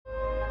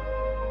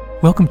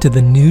Welcome to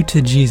the New to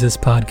Jesus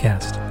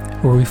podcast,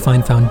 where we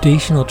find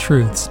foundational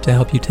truths to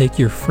help you take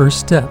your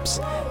first steps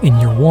in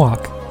your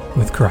walk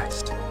with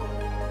Christ.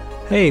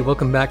 Hey,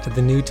 welcome back to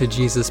the New to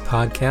Jesus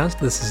podcast.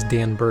 This is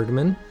Dan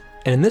Bergman,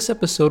 and in this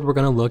episode, we're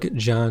going to look at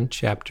John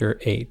chapter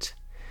 8.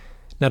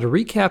 Now, to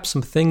recap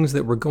some things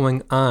that were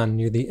going on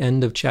near the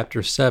end of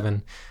chapter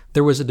 7,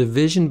 there was a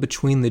division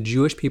between the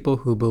Jewish people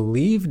who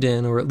believed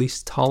in or at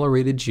least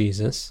tolerated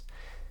Jesus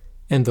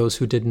and those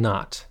who did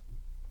not.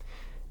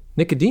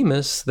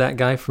 Nicodemus, that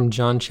guy from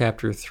John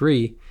chapter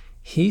 3,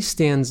 he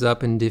stands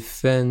up and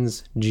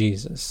defends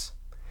Jesus.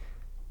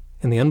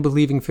 And the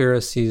unbelieving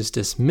Pharisees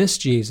dismiss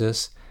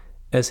Jesus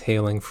as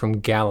hailing from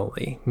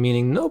Galilee,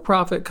 meaning no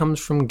prophet comes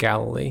from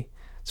Galilee.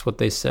 That's what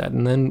they said.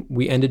 And then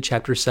we ended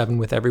chapter 7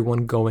 with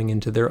everyone going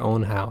into their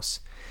own house.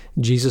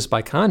 Jesus,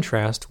 by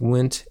contrast,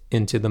 went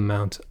into the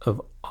Mount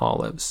of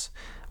Olives,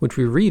 which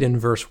we read in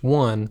verse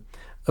 1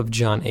 of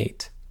John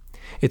 8.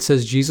 It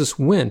says, Jesus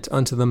went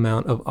unto the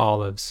Mount of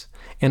Olives,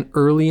 and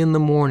early in the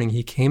morning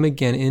he came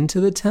again into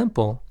the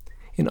temple,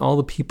 and all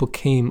the people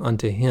came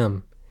unto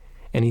him,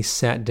 and he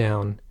sat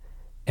down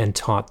and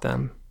taught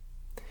them.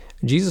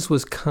 Jesus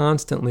was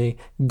constantly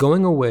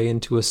going away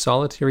into a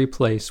solitary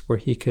place where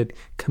he could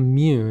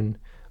commune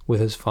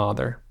with his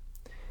Father.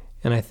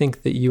 And I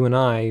think that you and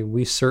I,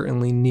 we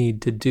certainly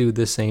need to do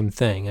the same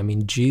thing. I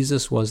mean,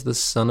 Jesus was the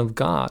Son of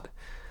God,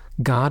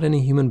 God in a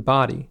human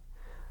body,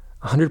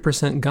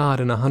 100% God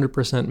and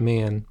 100%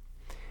 man,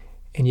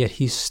 and yet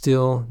he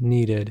still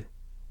needed,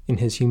 in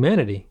his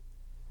humanity,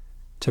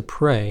 to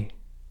pray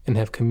and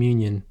have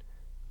communion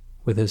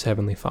with his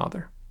Heavenly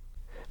Father.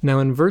 Now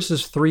in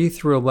verses 3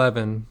 through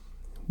 11,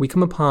 we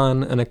come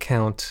upon an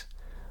account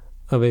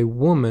of a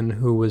woman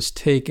who was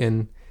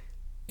taken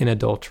in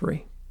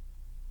adultery.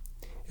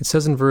 It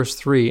says in verse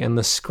 3, And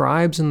the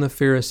scribes and the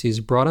Pharisees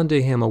brought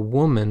unto him a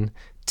woman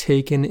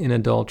taken in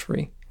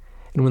adultery.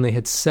 And when they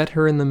had set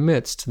her in the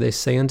midst, they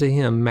say unto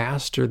him,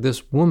 Master,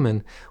 this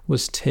woman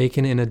was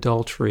taken in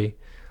adultery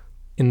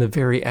in the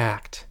very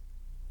act.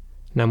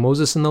 Now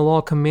Moses in the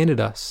law commanded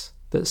us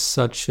that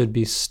such should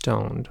be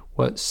stoned.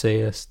 What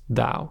sayest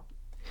thou?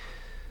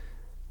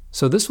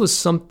 So this was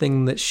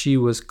something that she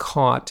was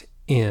caught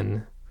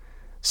in,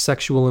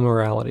 sexual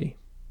immorality.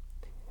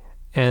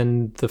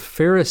 And the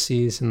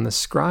Pharisees and the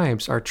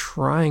scribes are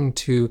trying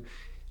to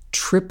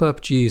trip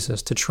up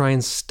Jesus, to try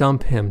and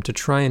stump him, to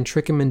try and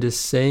trick him into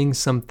saying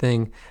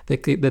something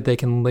that they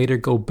can later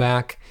go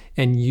back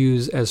and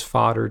use as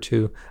fodder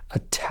to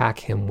attack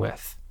him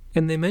with.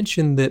 And they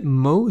mentioned that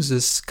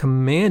Moses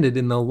commanded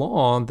in the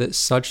law that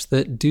such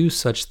that do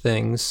such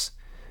things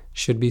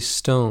should be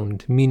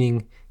stoned,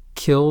 meaning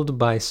killed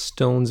by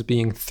stones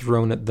being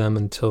thrown at them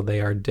until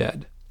they are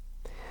dead.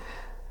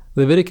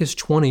 Leviticus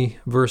 20,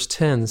 verse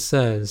 10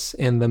 says,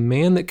 And the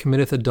man that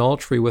committeth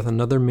adultery with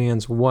another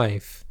man's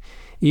wife,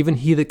 even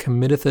he that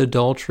committeth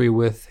adultery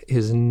with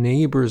his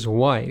neighbor's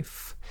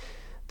wife,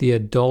 the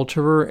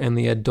adulterer and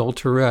the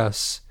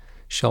adulteress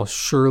shall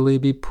surely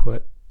be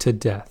put to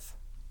death.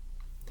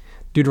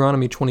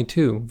 Deuteronomy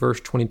 22,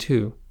 verse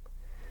 22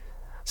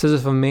 says,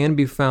 If a man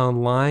be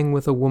found lying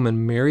with a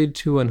woman married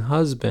to an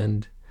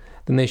husband,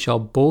 then they shall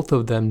both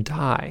of them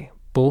die,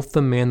 both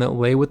the man that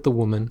lay with the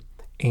woman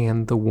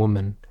and the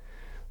woman.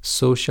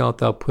 So shalt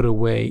thou put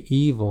away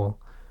evil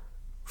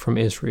from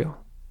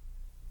Israel.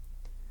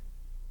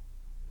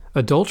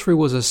 Adultery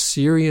was a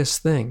serious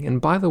thing. And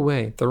by the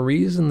way, the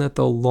reason that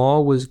the law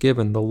was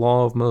given, the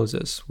law of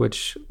Moses,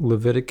 which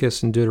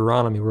Leviticus and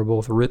Deuteronomy were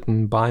both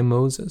written by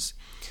Moses,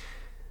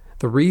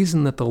 the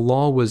reason that the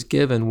law was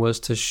given was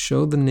to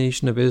show the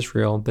nation of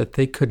Israel that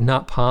they could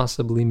not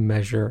possibly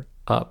measure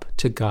up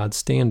to God's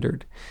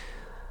standard.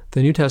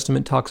 The New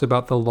Testament talks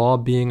about the law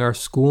being our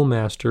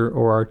schoolmaster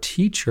or our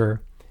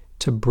teacher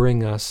to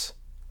bring us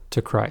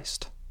to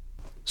Christ.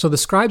 So the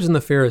scribes and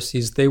the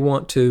Pharisees, they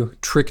want to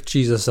trick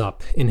Jesus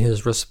up in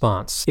his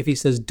response. If he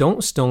says,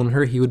 don't stone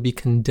her, he would be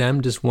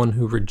condemned as one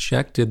who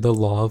rejected the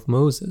law of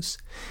Moses.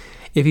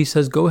 If he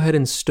says, go ahead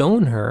and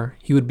stone her,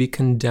 he would be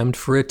condemned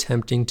for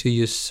attempting to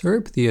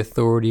usurp the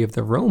authority of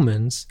the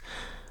Romans,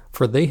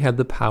 for they had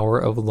the power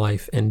of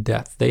life and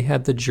death. They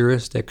had the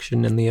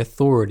jurisdiction and the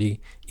authority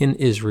in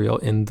Israel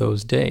in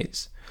those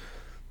days.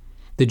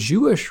 The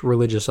Jewish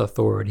religious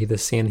authority, the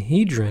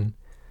Sanhedrin,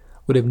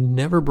 would have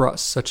never brought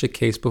such a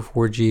case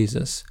before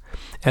Jesus,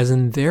 as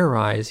in their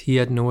eyes he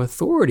had no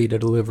authority to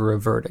deliver a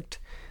verdict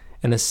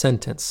and a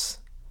sentence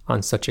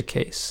on such a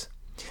case.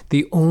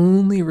 The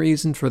only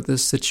reason for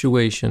this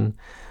situation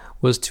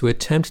was to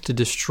attempt to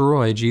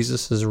destroy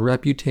Jesus'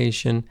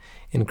 reputation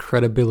and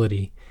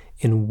credibility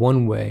in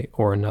one way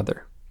or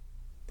another.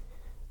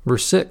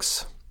 Verse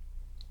 6,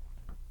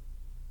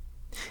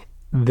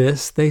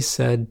 This they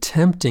said,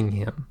 tempting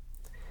him,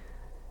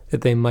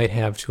 that they might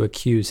have to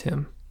accuse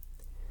him.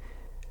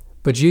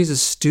 But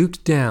Jesus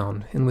stooped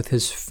down and with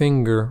his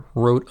finger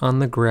wrote on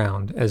the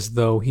ground as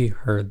though he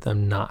heard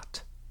them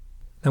not.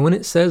 Now when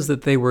it says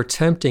that they were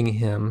tempting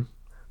him,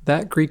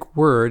 that Greek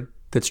word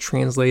that's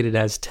translated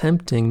as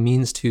tempting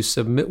means to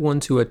submit one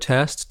to a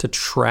test, to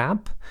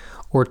trap,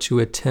 or to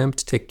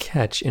attempt to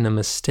catch in a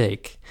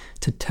mistake,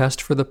 to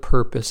test for the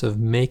purpose of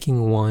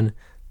making one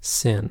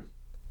sin.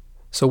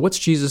 So what's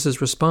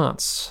Jesus'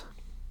 response?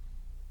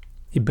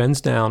 He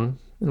bends down,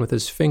 and with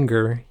his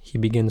finger, he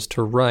begins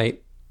to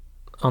write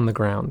on the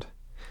ground.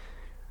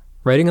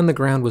 Writing on the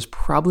ground was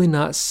probably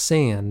not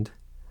sand,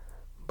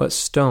 but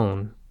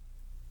stone,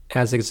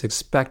 as is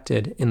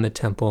expected in the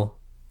temple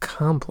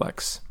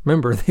complex.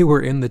 Remember, they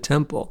were in the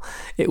temple.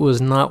 It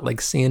was not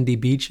like sandy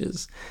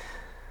beaches.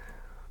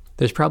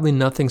 There's probably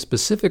nothing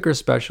specific or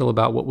special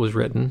about what was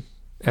written,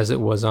 as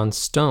it was on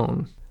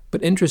stone.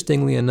 But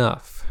interestingly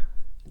enough,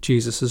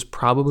 Jesus is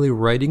probably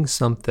writing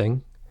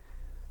something,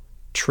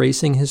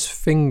 tracing his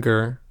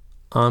finger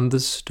on the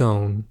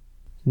stone,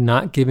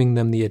 not giving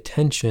them the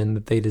attention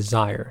that they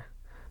desire,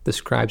 the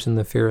scribes and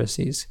the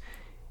Pharisees.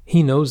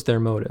 He knows their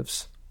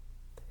motives.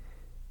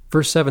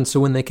 Verse 7, so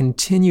when they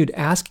continued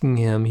asking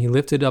him, he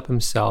lifted up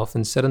himself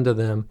and said unto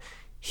them,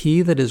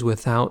 he that is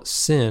without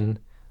sin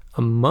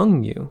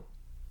among you,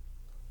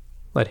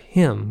 let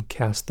him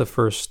cast the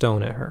first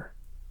stone at her.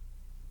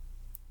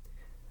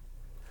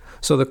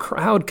 So the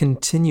crowd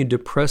continued to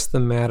press the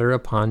matter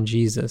upon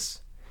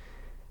Jesus.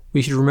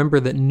 We should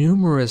remember that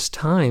numerous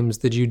times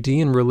the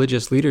Judean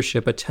religious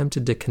leadership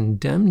attempted to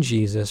condemn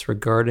Jesus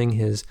regarding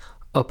his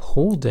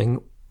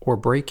upholding or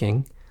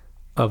breaking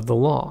of the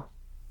law.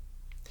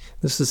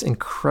 This is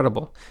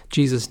incredible.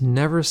 Jesus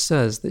never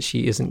says that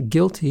she isn't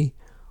guilty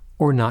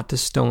or not to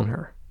stone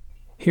her.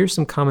 Here's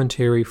some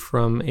commentary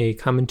from a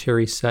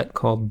commentary set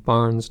called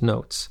Barnes'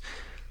 Notes,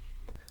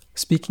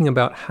 speaking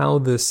about how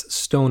this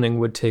stoning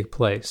would take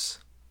place.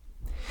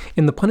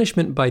 In the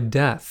punishment by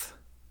death,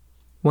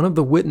 one of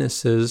the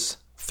witnesses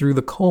threw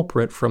the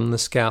culprit from the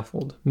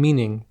scaffold,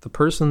 meaning the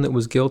person that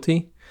was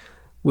guilty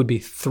would be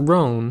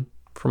thrown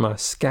from a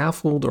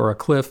scaffold or a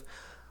cliff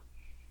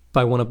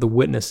by one of the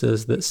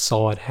witnesses that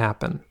saw it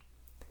happen.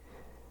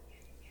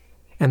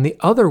 And the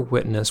other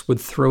witness would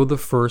throw the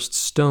first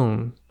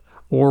stone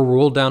or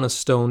roll down a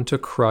stone to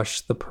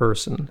crush the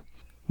person.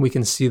 We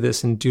can see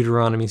this in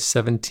Deuteronomy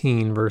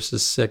 17,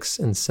 verses 6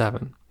 and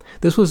 7.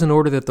 This was in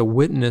order that the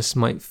witness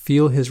might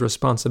feel his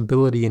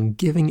responsibility in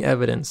giving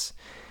evidence,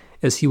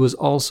 as he was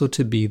also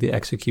to be the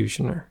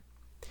executioner.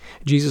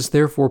 Jesus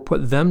therefore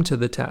put them to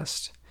the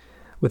test.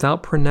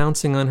 Without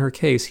pronouncing on her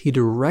case, he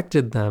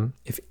directed them,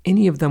 if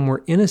any of them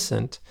were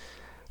innocent,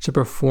 to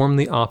perform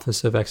the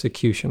office of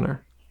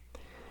executioner.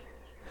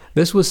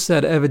 This was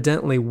said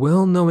evidently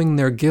well knowing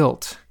their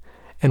guilt,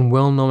 and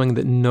well knowing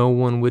that no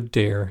one would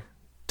dare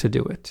to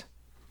do it.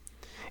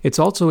 It's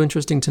also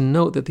interesting to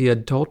note that the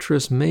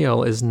adulterous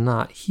male is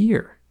not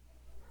here.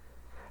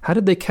 How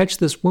did they catch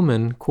this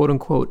woman, quote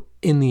unquote,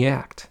 in the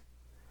act?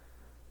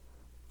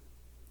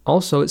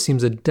 Also, it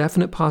seems a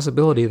definite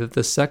possibility that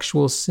the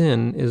sexual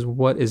sin is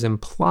what is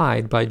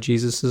implied by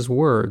Jesus'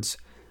 words,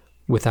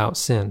 without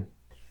sin.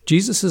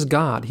 Jesus is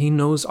God. He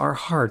knows our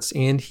hearts,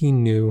 and he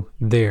knew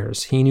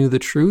theirs. He knew the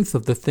truth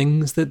of the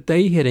things that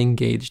they had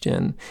engaged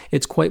in.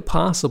 It's quite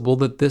possible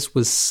that this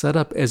was set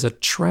up as a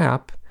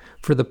trap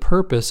for the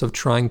purpose of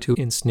trying to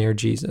ensnare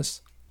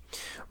Jesus.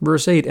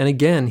 Verse 8, and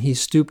again he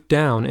stooped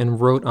down and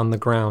wrote on the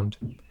ground.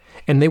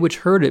 And they which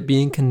heard it,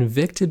 being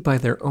convicted by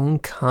their own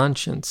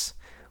conscience,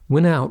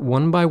 went out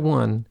one by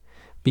one,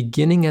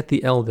 beginning at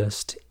the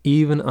eldest,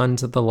 even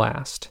unto the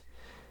last.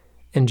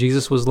 And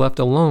Jesus was left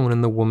alone,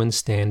 and the woman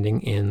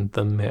standing in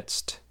the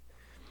midst.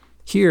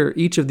 Here,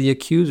 each of the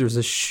accusers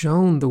is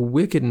shown the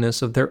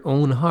wickedness of their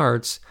own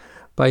hearts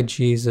by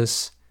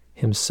Jesus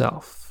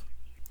himself.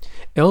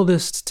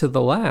 Eldest to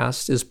the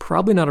last is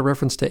probably not a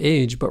reference to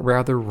age, but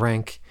rather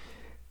rank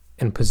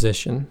and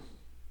position.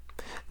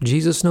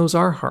 Jesus knows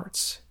our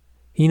hearts.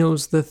 He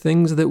knows the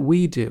things that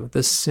we do,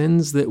 the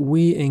sins that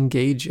we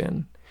engage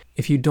in.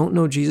 If you don't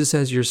know Jesus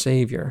as your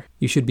Savior,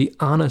 you should be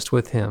honest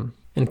with him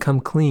and come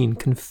clean,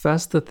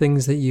 confess the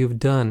things that you've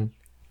done,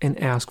 and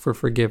ask for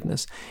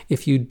forgiveness.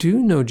 If you do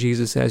know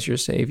Jesus as your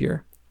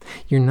Savior,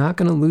 you're not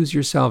going to lose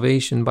your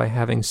salvation by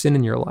having sin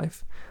in your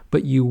life,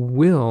 but you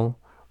will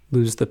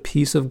lose the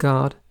peace of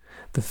God,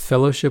 the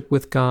fellowship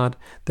with God,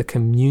 the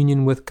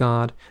communion with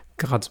God,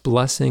 God's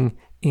blessing,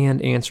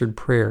 and answered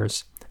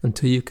prayers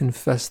until you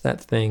confess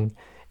that thing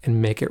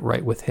and make it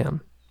right with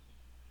him.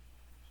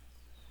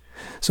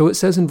 So it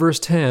says in verse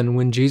 10,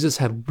 when Jesus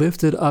had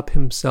lifted up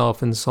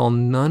himself and saw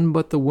none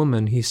but the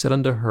woman, he said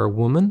unto her,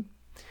 Woman,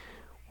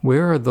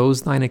 where are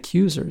those thine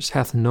accusers?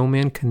 Hath no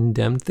man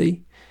condemned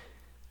thee?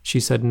 She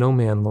said, No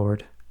man,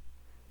 Lord.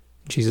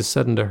 Jesus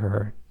said unto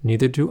her,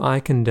 Neither do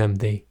I condemn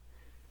thee.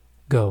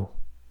 Go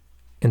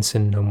and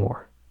sin no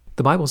more.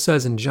 The Bible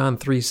says in John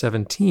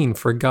 3:17,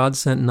 For God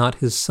sent not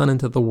his Son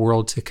into the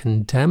world to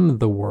condemn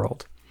the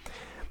world,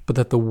 but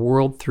that the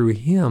world through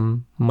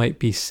him might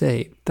be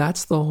saved.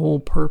 That's the whole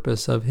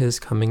purpose of his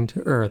coming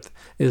to earth,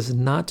 is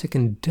not to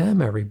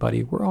condemn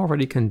everybody. We're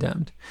already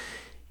condemned.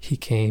 He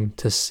came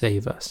to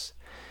save us.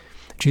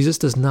 Jesus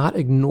does not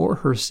ignore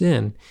her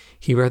sin.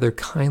 He rather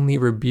kindly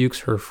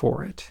rebukes her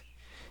for it.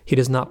 He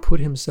does not put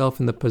himself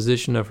in the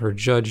position of her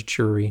judge,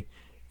 jury,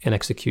 and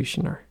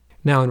executioner.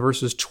 Now in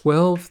verses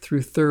 12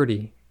 through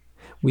 30,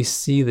 we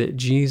see that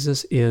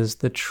Jesus is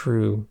the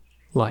true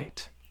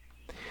light.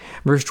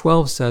 Verse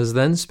 12 says,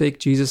 Then spake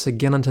Jesus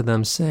again unto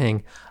them,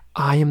 saying,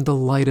 I am the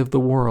light of the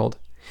world.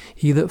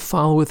 He that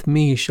followeth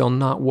me shall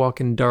not walk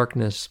in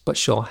darkness, but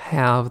shall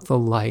have the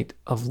light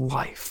of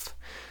life.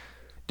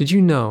 Did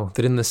you know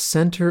that in the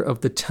center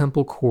of the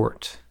temple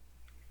court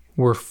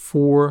were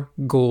 4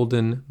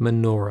 golden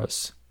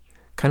menorahs?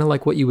 Kind of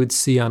like what you would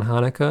see on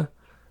Hanukkah,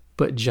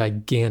 but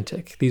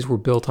gigantic. These were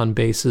built on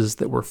bases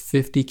that were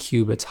 50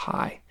 cubits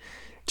high.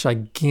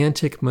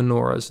 Gigantic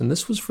menorahs, and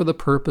this was for the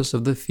purpose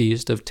of the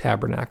Feast of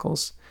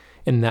Tabernacles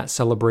in that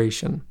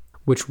celebration,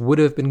 which would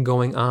have been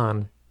going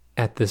on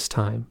at this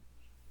time.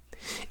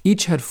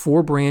 Each had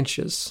 4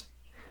 branches,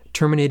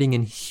 terminating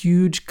in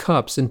huge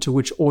cups into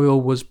which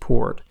oil was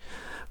poured.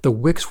 The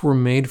wicks were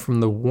made from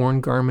the worn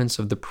garments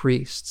of the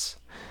priests.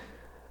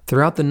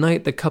 Throughout the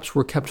night, the cups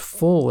were kept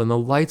full, and the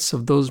lights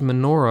of those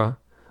menorah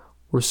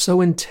were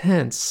so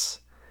intense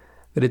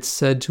that it's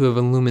said to have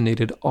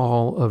illuminated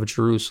all of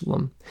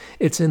Jerusalem.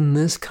 It's in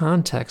this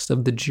context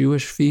of the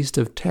Jewish Feast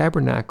of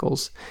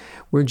Tabernacles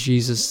where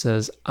Jesus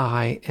says,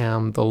 I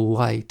am the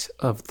light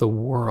of the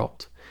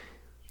world.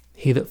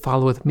 He that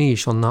followeth me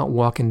shall not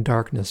walk in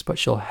darkness, but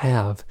shall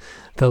have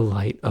the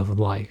light of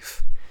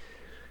life.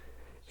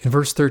 In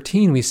verse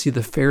 13, we see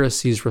the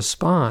Pharisees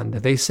respond.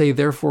 They say,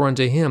 Therefore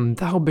unto him,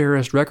 Thou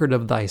bearest record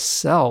of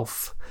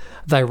thyself.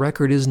 Thy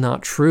record is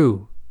not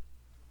true.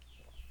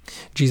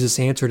 Jesus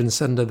answered and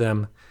said unto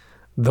them,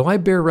 Though I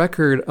bear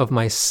record of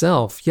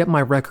myself, yet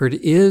my record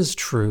is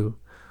true.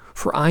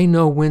 For I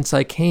know whence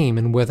I came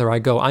and whither I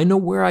go. I know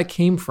where I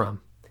came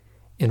from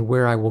and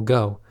where I will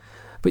go.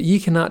 But ye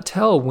cannot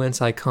tell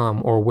whence I come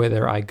or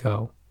whither I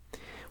go.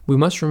 We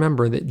must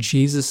remember that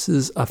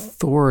Jesus'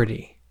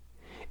 authority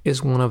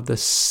is one of the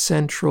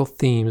central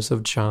themes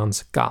of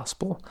John's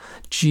gospel.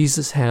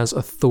 Jesus has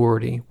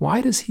authority.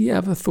 Why does he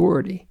have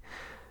authority?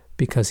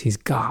 Because he's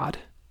God.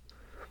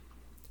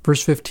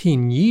 Verse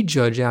 15, Ye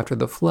judge after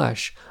the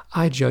flesh,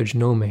 I judge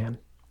no man.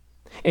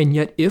 And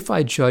yet if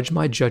I judge,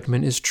 my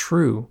judgment is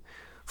true,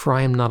 for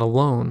I am not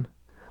alone,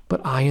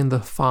 but I and the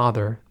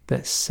Father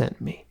that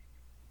sent me.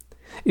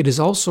 It is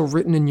also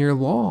written in your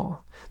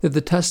law that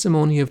the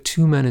testimony of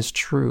 2 men is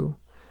true.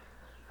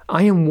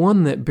 I am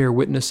one that bear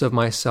witness of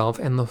myself,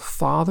 and the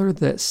Father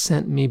that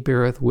sent me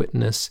beareth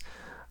witness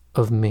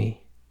of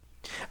me.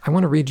 I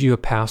want to read you a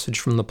passage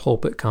from the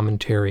pulpit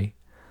commentary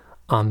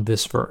on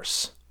this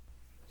verse.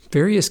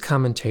 Various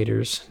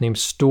commentators named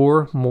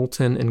Storr,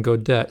 Moulton, and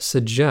Godet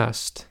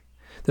suggest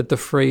that the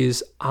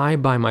phrase, I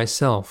by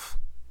myself,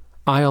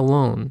 I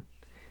alone,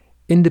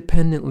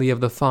 independently of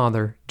the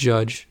Father,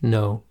 judge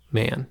no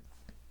man.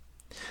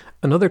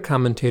 Another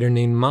commentator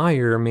named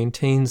Meyer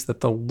maintains that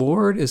the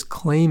Lord is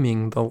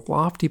claiming the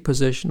lofty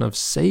position of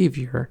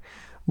Savior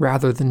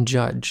rather than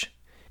judge.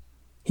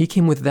 He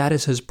came with that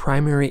as his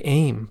primary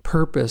aim,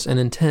 purpose, and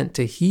intent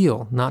to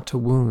heal, not to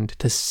wound,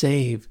 to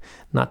save,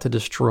 not to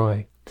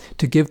destroy,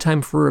 to give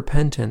time for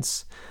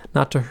repentance,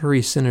 not to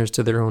hurry sinners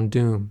to their own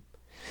doom,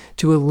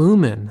 to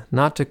illumine,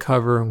 not to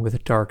cover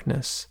with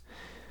darkness.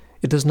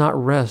 It does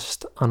not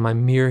rest on my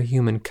mere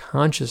human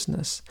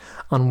consciousness,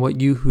 on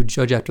what you who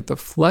judge after the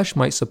flesh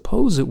might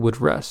suppose it would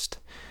rest.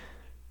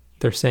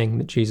 They're saying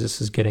that Jesus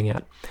is getting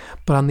at,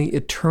 but on the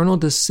eternal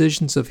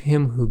decisions of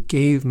him who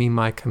gave me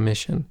my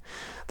commission.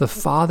 The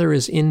Father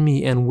is in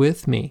me and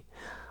with me.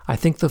 I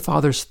think the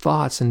Father's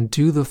thoughts and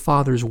do the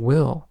Father's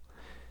will.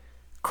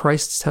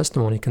 Christ's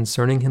testimony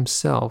concerning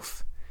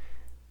himself,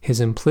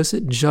 his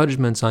implicit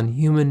judgments on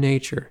human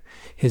nature,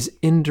 his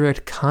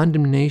indirect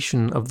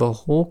condemnation of the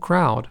whole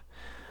crowd,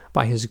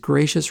 by his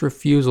gracious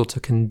refusal to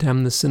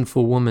condemn the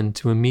sinful woman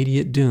to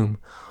immediate doom,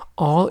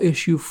 all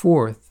issue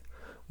forth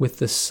with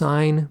the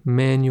sign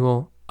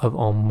manual of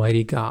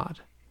Almighty God,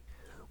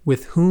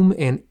 with whom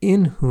and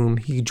in whom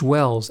he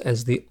dwells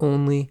as the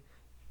only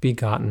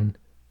begotten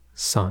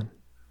Son.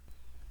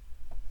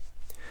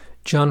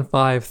 John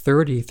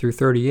 5:30 through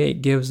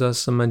 38 gives us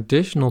some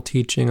additional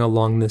teaching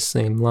along this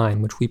same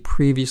line, which we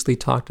previously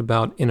talked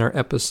about in our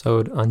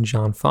episode on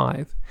John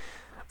 5.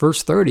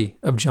 Verse 30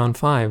 of John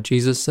 5,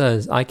 Jesus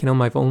says, I can of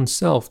my own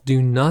self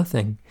do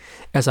nothing.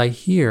 As I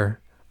hear,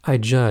 I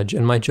judge,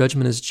 and my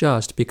judgment is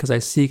just, because I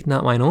seek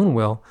not mine own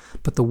will,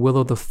 but the will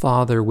of the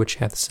Father which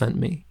hath sent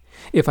me.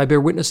 If I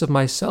bear witness of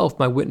myself,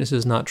 my witness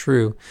is not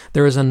true.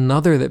 There is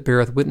another that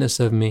beareth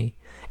witness of me,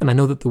 and I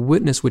know that the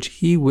witness which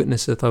he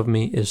witnesseth of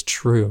me is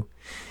true.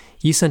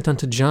 Ye sent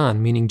unto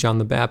John, meaning John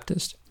the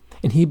Baptist,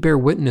 and he bare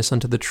witness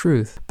unto the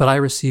truth. But I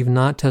receive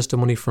not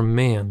testimony from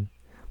man.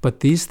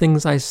 But these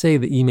things I say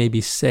that ye may be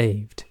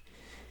saved.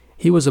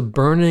 He was a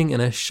burning and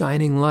a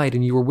shining light,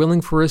 and you were willing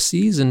for a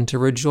season to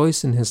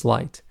rejoice in his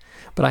light.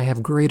 But I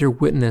have greater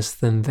witness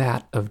than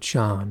that of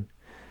John.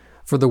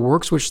 For the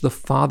works which the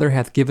Father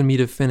hath given me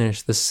to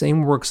finish, the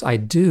same works I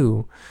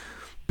do,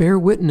 bear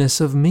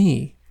witness of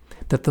me,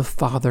 that the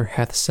Father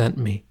hath sent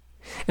me.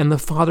 And the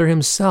Father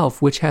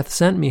himself, which hath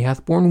sent me,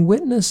 hath borne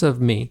witness of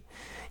me.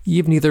 Ye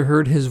have neither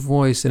heard his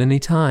voice at any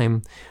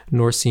time,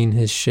 nor seen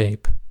his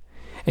shape.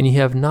 And ye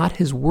have not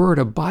his word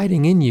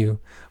abiding in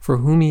you, for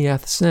whom he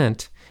hath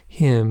sent,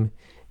 him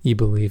ye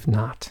believe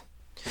not.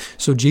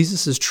 So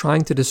Jesus is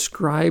trying to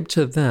describe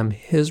to them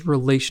his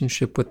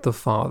relationship with the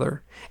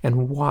Father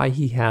and why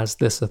he has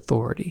this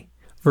authority.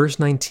 Verse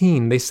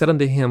 19, they said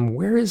unto him,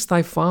 Where is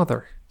thy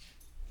Father?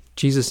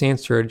 Jesus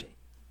answered,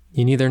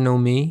 Ye neither know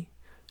me,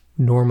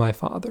 nor my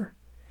Father.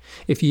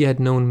 If ye had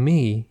known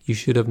me, you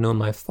should have known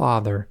my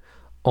Father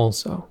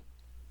also.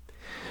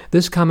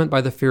 This comment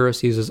by the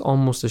Pharisees is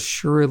almost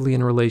assuredly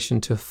in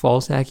relation to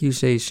false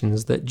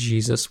accusations that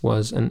Jesus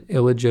was an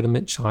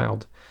illegitimate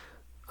child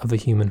of a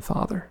human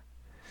father.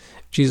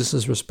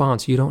 Jesus'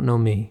 response, you don't know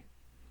me.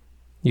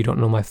 You don't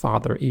know my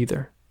Father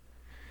either.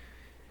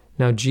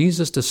 Now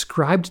Jesus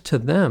described to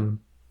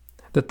them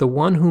that the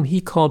one whom he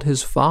called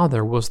his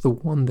Father was the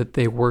one that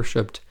they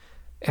worshipped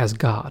as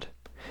God.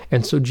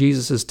 And so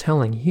Jesus is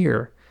telling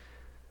here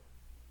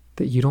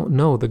that you don't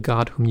know the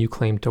God whom you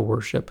claim to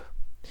worship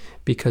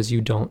because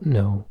you don't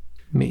know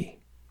me.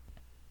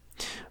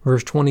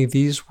 Verse 20,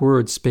 these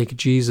words spake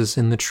Jesus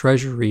in the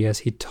treasury as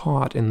he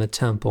taught in the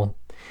temple,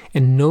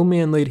 and no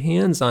man laid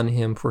hands on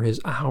him, for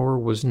his hour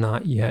was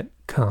not yet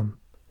come.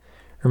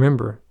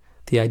 Remember,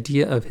 the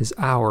idea of his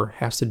hour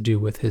has to do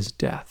with his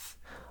death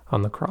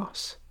on the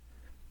cross.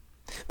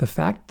 The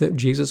fact that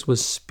Jesus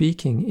was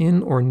speaking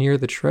in or near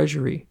the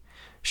treasury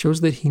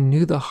shows that he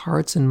knew the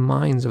hearts and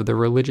minds of the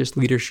religious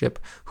leadership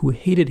who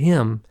hated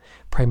him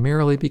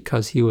primarily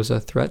because he was a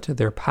threat to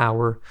their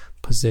power,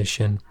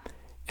 position,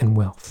 and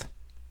wealth.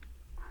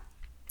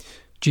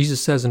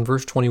 Jesus says in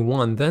verse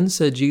 21, Then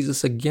said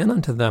Jesus again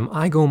unto them,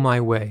 I go my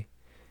way,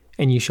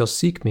 and ye shall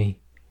seek me,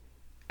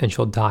 and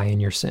shall die in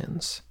your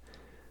sins.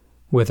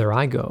 Whither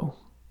I go,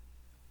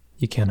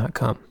 ye cannot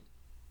come.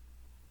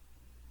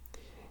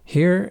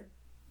 Here,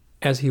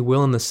 as he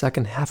will in the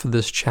second half of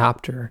this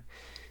chapter,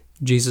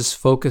 Jesus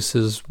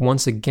focuses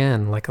once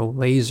again like a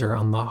laser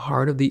on the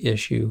heart of the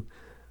issue,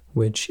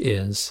 which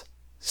is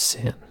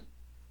sin.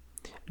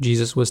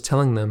 Jesus was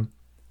telling them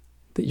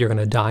that you're going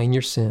to die in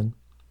your sin,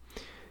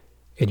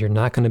 and you're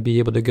not going to be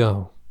able to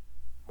go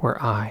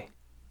where I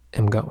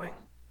am going.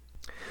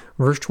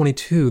 Verse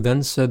 22,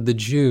 Then said the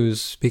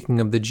Jews, speaking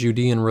of the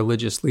Judean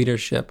religious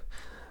leadership,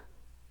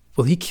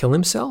 Will he kill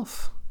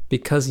himself,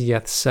 because he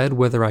hath said,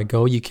 Whither I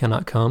go, ye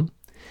cannot come?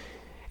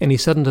 And he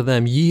said unto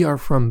them, Ye are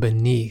from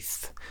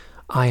beneath,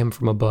 I am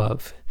from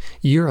above.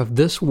 Ye are of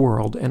this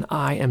world, and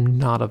I am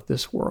not of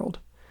this world.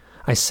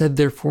 I said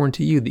therefore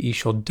unto you that ye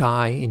shall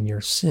die in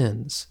your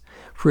sins.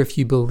 For if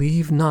ye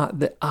believe not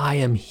that I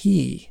am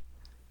he,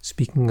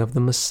 speaking of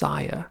the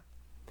Messiah,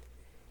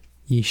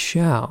 ye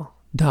shall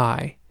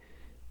die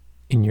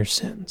in your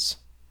sins.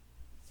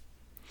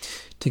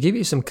 To give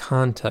you some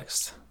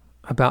context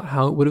about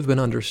how it would have been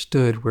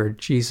understood where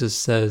Jesus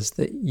says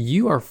that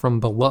you are from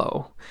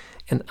below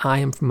and I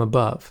am from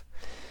above,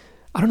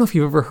 I don't know if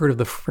you've ever heard of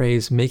the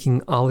phrase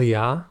making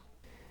aliyah.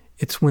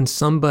 It's when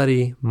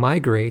somebody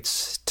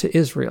migrates to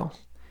Israel.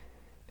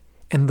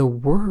 And the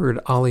word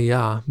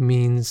aliyah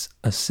means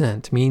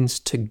ascent, means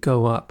to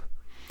go up.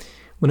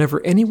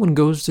 Whenever anyone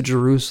goes to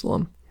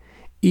Jerusalem,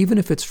 even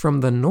if it's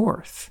from the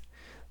north,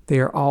 they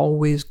are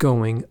always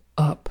going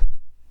up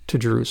to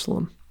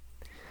Jerusalem.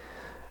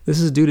 This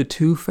is due to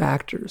two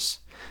factors.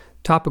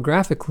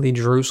 Topographically,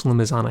 Jerusalem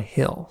is on a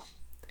hill.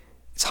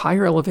 It's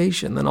higher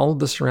elevation than all of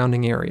the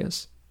surrounding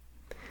areas.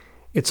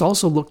 It's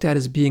also looked at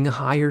as being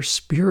higher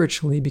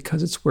spiritually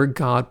because it's where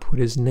God put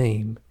his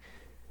name.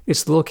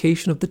 It's the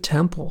location of the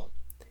temple.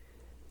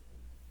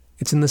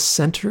 It's in the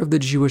center of the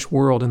Jewish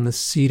world and the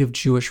seat of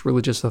Jewish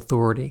religious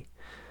authority.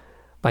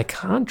 By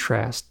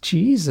contrast,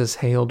 Jesus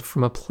hailed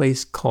from a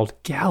place called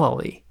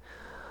Galilee,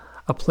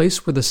 a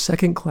place where the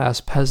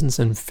second-class peasants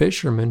and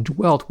fishermen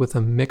dwelt with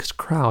a mixed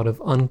crowd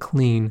of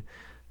unclean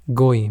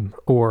goyim,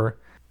 or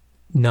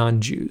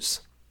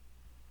non-Jews.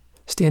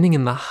 Standing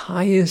in the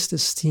highest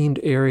esteemed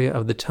area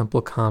of the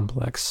temple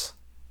complex,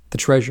 the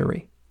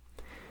treasury,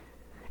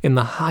 in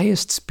the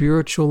highest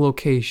spiritual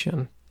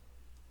location,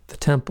 the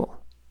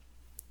temple,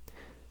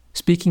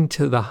 speaking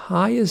to the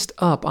highest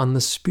up on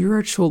the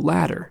spiritual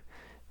ladder,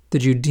 the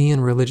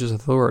Judean religious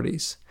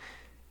authorities,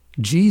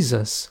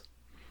 Jesus,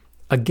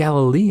 a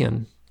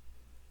Galilean,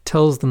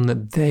 tells them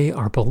that they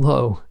are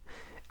below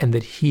and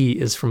that he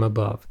is from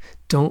above.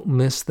 Don't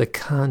miss the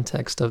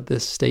context of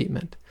this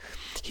statement.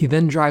 He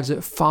then drives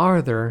it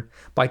farther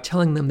by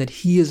telling them that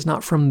he is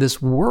not from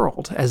this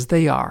world as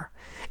they are,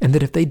 and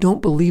that if they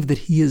don't believe that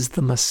he is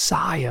the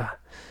Messiah,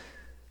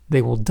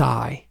 they will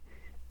die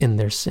in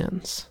their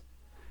sins.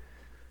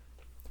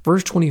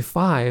 Verse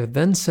 25,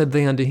 Then said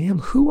they unto him,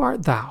 Who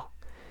art thou?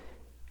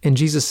 And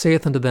Jesus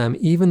saith unto them,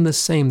 Even the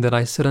same that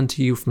I said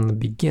unto you from the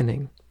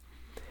beginning.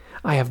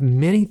 I have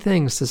many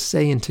things to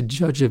say and to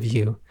judge of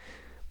you,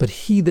 but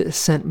he that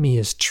sent me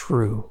is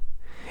true.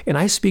 And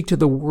I speak to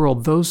the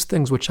world those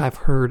things which I've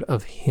heard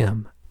of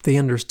him. They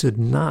understood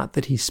not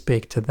that he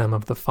spake to them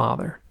of the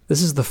Father.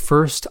 This is the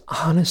first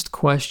honest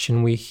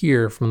question we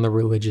hear from the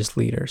religious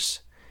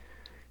leaders.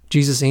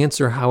 Jesus'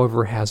 answer,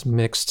 however, has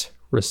mixed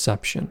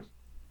reception.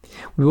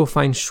 We will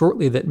find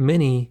shortly that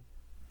many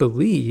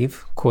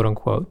believe, quote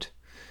unquote,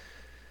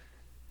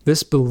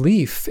 This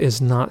belief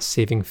is not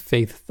saving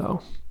faith,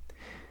 though.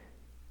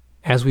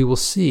 As we will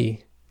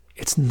see,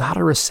 it's not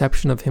a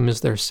reception of him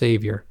as their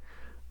Savior,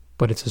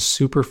 but it's a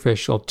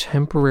superficial,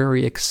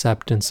 temporary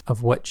acceptance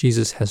of what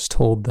Jesus has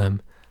told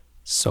them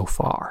so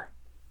far.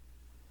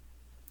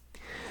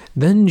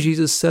 Then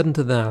Jesus said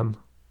unto them,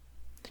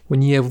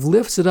 When ye have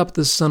lifted up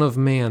the Son of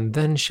Man,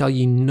 then shall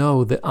ye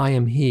know that I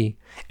am he,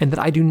 and that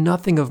I do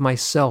nothing of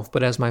myself,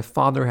 but as my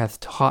Father hath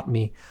taught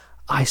me,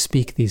 I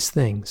speak these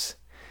things.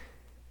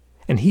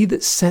 And he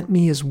that sent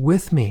me is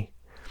with me.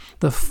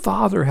 The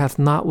Father hath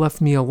not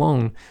left me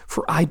alone,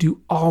 for I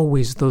do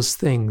always those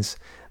things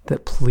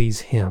that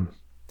please him.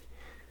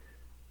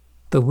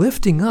 The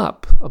lifting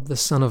up of the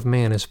Son of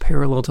Man is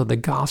parallel to the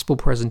gospel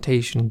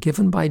presentation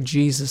given by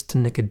Jesus to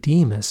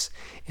Nicodemus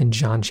in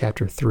John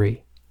chapter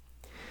 3.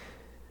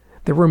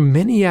 There were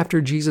many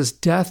after Jesus'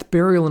 death,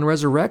 burial, and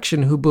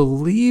resurrection who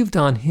believed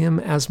on him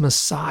as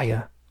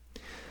Messiah.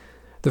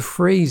 The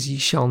phrase, ye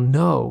shall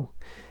know,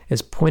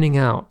 is pointing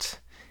out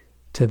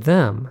to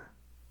them,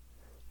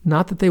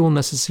 not that they will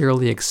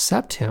necessarily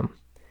accept him,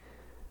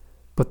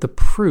 but the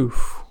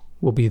proof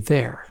will be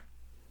there,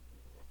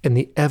 and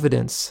the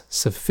evidence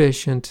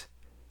sufficient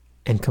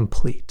and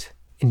complete.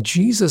 And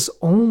Jesus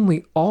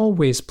only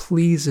always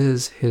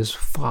pleases his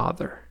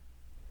Father.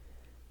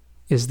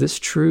 Is this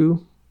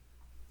true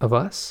of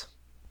us?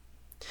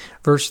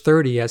 Verse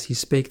 30, as he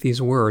spake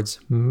these words,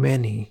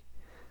 many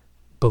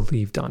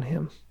believed on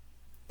him.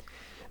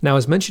 Now,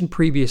 as mentioned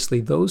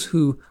previously, those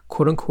who,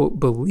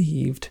 quote-unquote,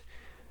 believed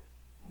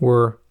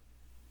were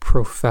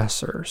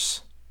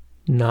professors,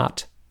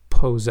 not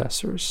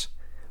possessors.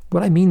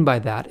 What I mean by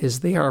that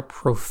is they are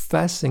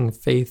professing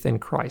faith in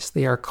Christ.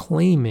 They are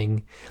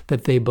claiming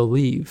that they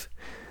believe,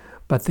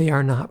 but they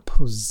are not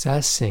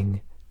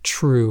possessing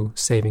true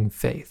saving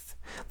faith.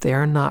 They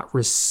are not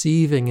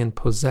receiving and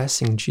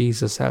possessing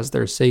Jesus as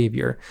their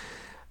Savior.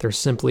 They're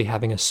simply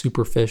having a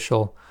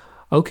superficial,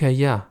 okay,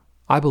 yeah,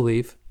 I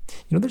believe.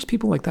 You know, there's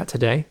people like that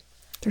today.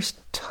 There's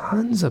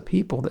tons of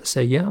people that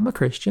say, yeah, I'm a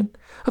Christian.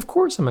 Of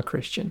course I'm a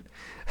Christian.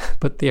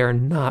 But they are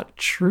not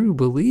true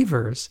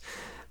believers.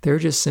 They're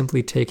just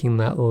simply taking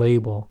that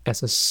label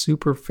as a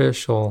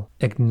superficial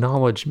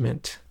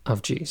acknowledgement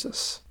of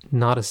Jesus,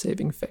 not a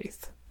saving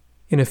faith.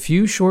 In a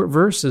few short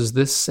verses,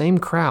 this same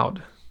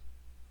crowd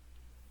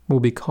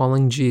will be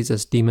calling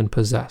Jesus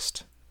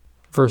demon-possessed.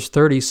 Verse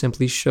 30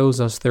 simply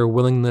shows us their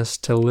willingness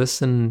to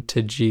listen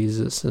to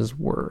Jesus'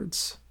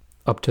 words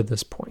up to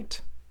this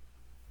point.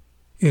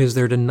 It is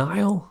their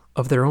denial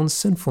of their own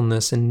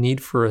sinfulness and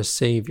need for a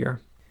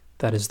Savior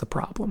that is the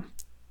problem.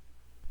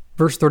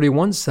 Verse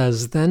 31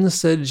 says, Then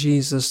said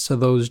Jesus to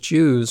those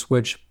Jews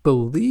which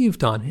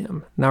believed on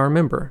him. Now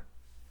remember,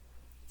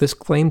 this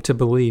claim to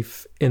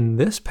belief in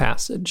this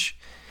passage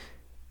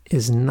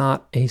is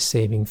not a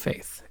saving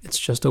faith. It's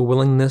just a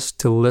willingness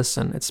to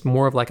listen. It's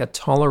more of like a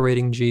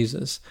tolerating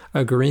Jesus,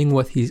 agreeing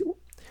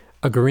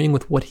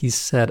with what he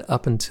said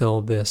up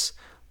until this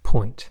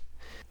point.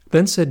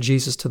 Then said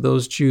Jesus to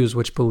those Jews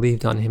which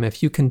believed on him,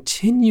 If you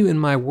continue in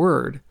my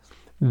word,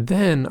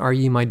 then are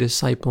ye my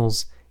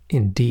disciples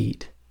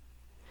indeed.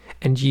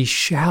 And ye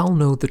shall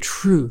know the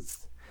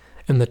truth,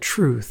 and the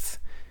truth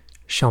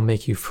shall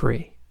make you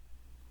free.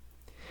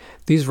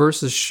 These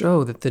verses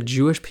show that the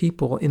Jewish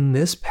people in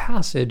this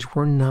passage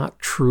were not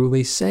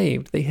truly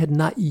saved. They had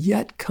not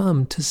yet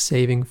come to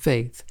saving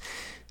faith.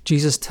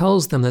 Jesus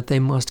tells them that they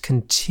must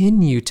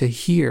continue to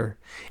hear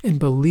and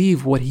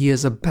believe what he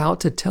is about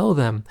to tell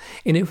them.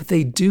 And if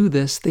they do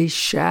this, they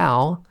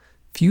shall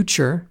be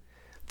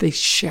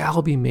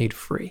made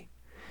free.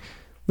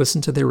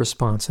 Listen to their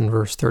response in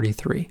verse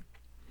 33.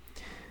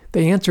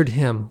 They answered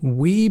him,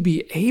 We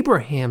be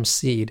Abraham's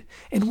seed,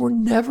 and were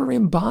never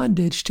in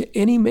bondage to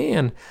any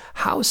man.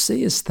 How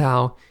sayest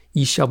thou,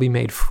 ye shall be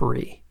made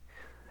free?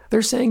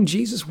 They're saying,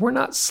 Jesus, we're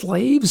not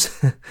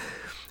slaves.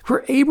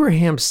 We're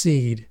Abraham's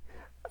seed.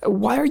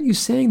 Why are you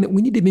saying that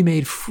we need to be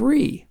made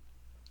free?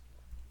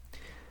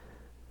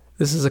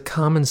 This is a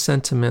common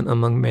sentiment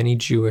among many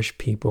Jewish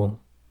people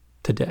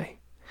today.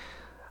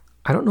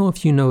 I don't know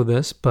if you know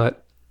this,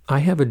 but I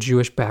have a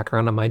Jewish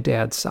background on my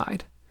dad's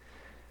side.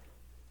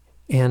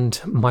 And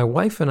my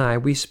wife and I,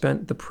 we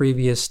spent the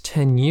previous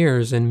 10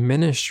 years in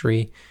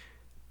ministry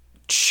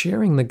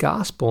sharing the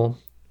gospel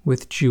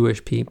with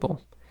Jewish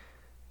people,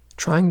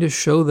 trying to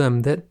show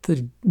them that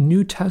the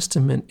New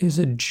Testament is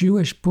a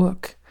Jewish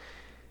book,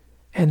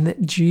 and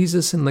that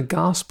Jesus and the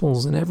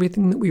Gospels and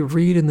everything that we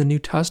read in the New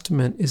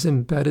Testament is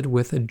embedded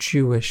with a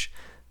Jewish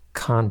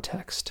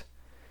context.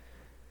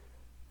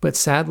 But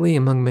sadly,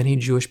 among many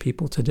Jewish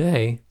people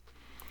today,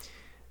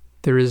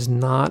 there is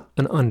not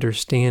an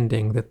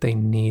understanding that they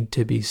need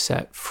to be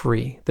set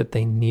free, that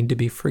they need to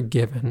be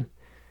forgiven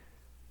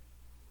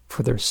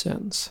for their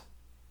sins.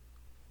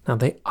 Now,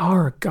 they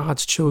are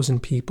God's chosen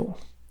people.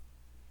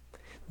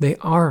 They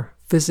are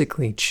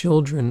physically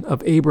children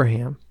of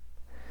Abraham.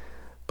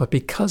 But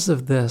because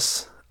of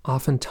this,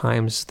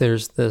 oftentimes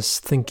there's this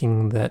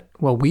thinking that,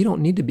 well, we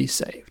don't need to be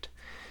saved.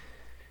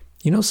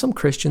 You know, some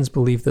Christians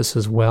believe this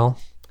as well,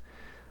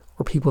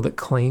 or people that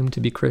claim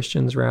to be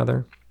Christians,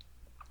 rather.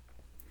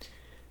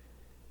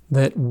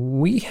 that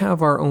we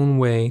have our own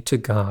way to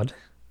God,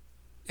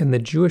 and the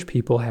Jewish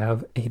people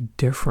have a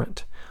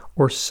different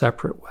or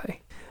separate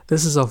way.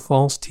 This is a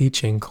false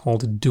teaching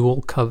called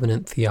dual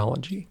covenant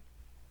theology.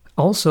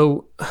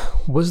 Also,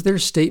 was their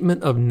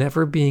statement of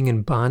never being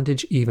in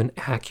bondage even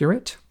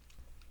accurate?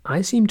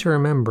 I seem to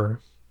remember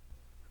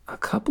a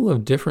couple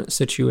of different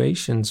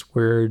situations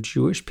where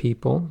Jewish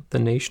people, the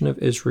nation of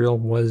Israel,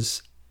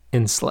 was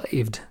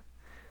enslaved.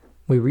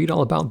 We read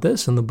all about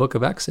this in the book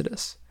of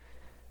Exodus.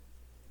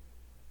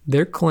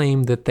 Their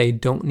claim that they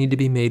don't need to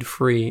be made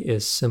free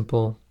is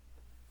simple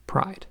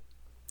pride.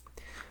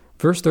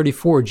 Verse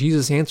 34,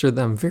 Jesus answered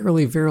them,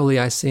 "Verily, verily,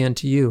 I say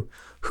unto you,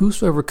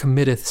 whosoever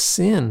committeth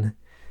sin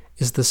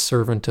is the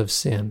servant of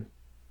sin."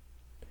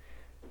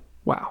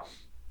 Wow.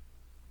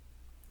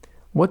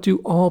 What do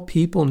all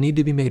people need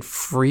to be made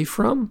free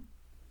from?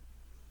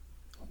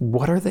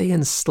 What are they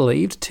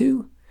enslaved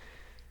to?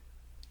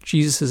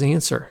 Jesus'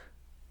 answer,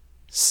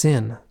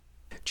 sin.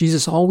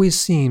 Jesus always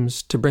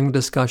seems to bring the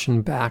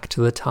discussion back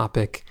to the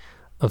topic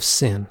of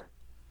sin.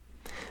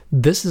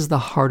 This is the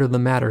heart of the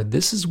matter.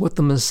 This is what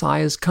the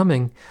Messiah's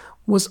coming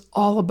was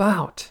all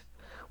about.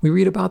 We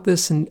read about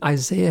this in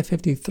Isaiah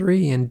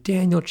 53 and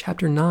Daniel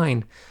chapter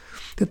 9,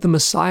 that the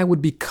Messiah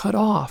would be cut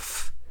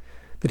off,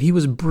 that he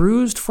was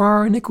bruised for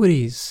our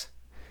iniquities,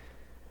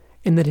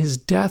 and that his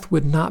death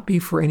would not be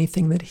for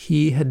anything that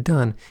he had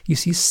done. You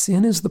see,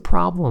 sin is the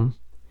problem,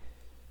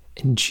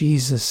 and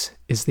Jesus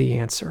is the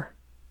answer.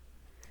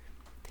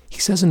 He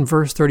says in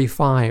verse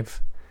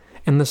 35,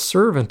 "And the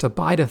servant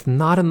abideth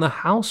not in the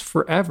house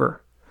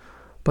forever,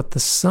 but the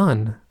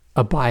Son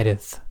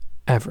abideth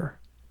ever.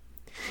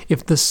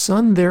 If the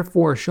Son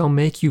therefore shall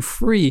make you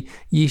free,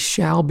 ye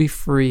shall be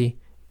free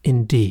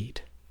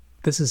indeed."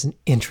 This is an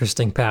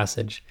interesting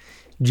passage.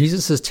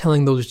 Jesus is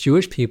telling those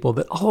Jewish people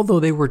that although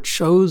they were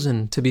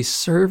chosen to be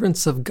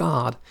servants of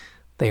God,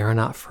 they are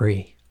not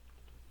free.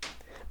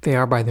 They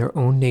are by their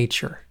own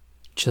nature,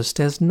 just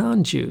as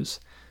non-Jews,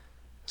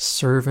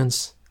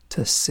 servants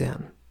to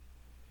sin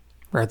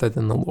rather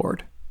than the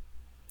Lord.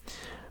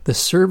 The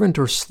servant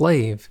or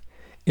slave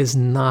is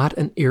not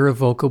an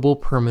irrevocable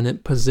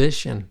permanent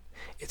position.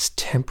 It's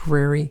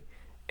temporary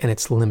and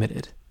it's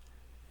limited.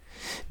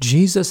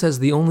 Jesus, as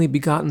the only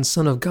begotten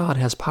Son of God,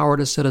 has power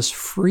to set us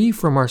free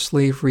from our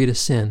slavery to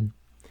sin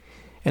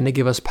and to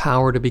give us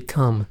power to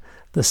become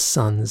the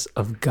sons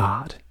of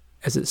God,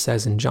 as it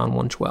says in John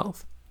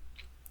 1:12.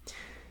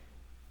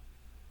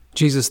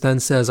 Jesus then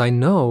says, "I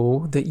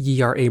know that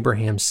ye are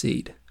Abraham's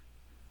seed,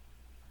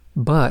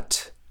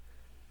 but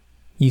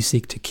ye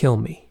seek to kill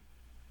me,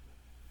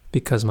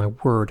 because my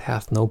word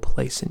hath no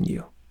place in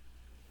you."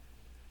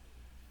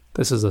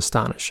 This is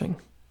astonishing.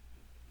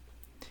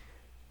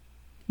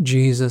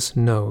 Jesus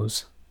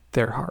knows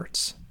their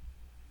hearts.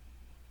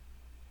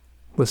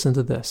 Listen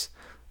to this.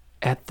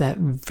 At that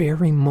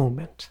very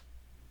moment,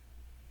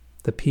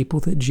 the people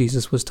that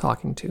Jesus was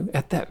talking to,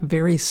 at that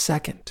very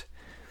second,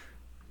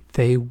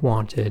 they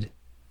wanted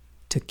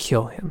to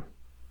kill him.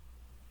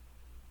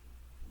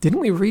 Didn't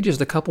we read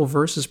just a couple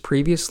verses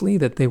previously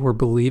that they were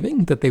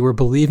believing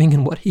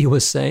in what he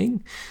was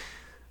saying?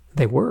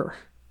 They were.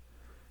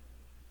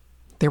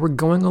 They were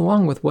going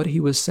along with what he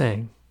was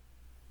saying.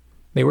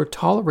 They were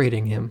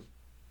tolerating him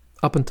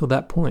up until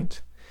that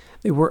point.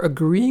 They were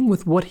agreeing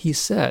with what he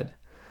said.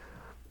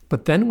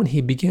 But then when he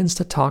begins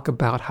to talk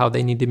about how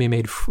they need to be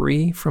made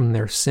free from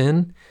their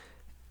sin,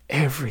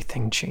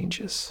 everything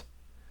changes.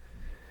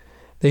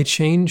 They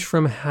change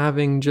from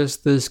having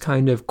just this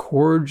kind of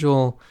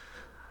cordial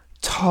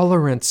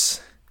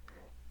tolerance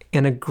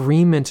and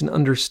agreement and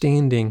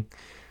understanding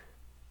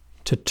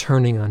to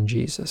turning on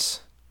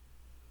Jesus.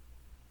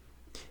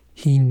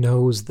 He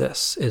knows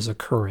this is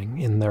occurring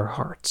in their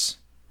hearts.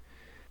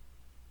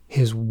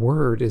 His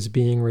word is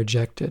being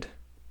rejected.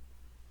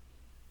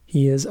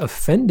 He is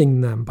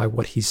offending them by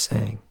what he's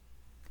saying,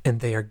 and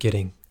they are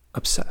getting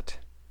upset.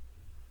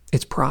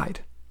 It's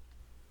pride.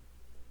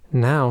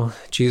 Now,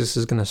 Jesus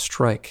is going to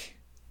strike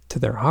to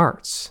their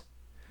hearts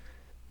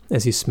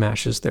as he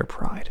smashes their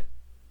pride.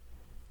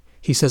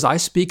 He says, "I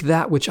speak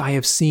that which I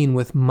have seen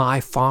with my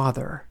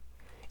Father,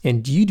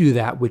 and you do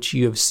that which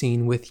you have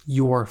seen with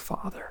your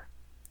father."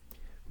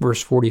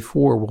 Verse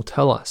 44 will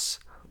tell us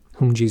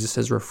whom Jesus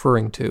is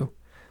referring to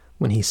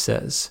when he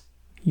says,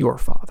 "your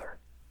father."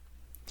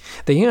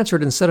 They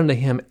answered and said unto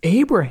him,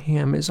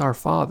 "Abraham is our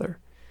father."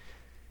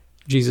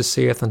 Jesus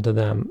saith unto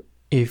them,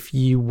 "If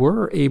ye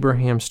were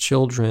Abraham's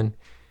children,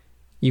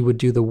 ye would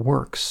do the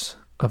works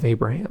of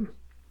Abraham.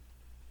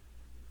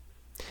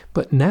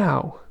 But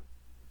now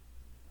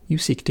you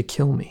seek to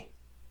kill me,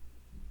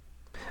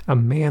 a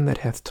man that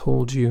hath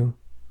told you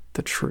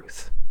the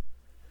truth.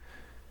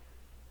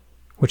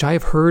 Which I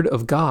have heard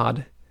of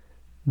God,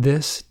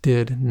 this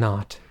did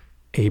not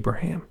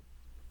Abraham."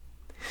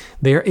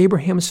 They are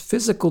Abraham's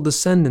physical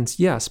descendants,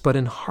 yes, but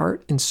in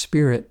heart and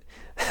spirit,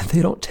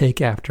 they don't take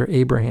after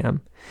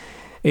Abraham.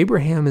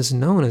 Abraham is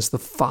known as the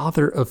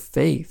father of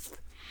faith.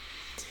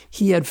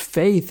 He had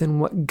faith in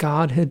what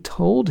God had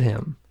told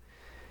him.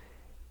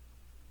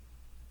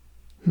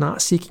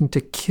 not seeking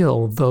to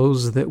kill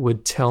those that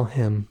would tell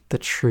him the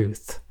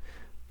truth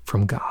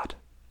from God.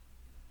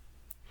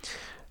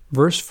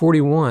 Verse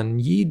 41,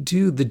 ye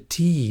do the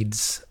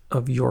deeds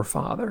of your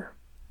father.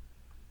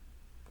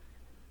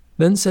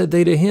 Then said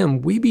they to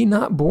him, we be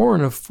not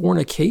born of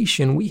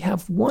fornication, we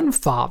have one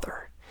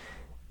Father,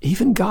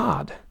 even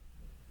God.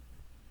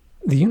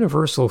 The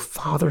universal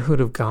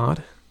fatherhood of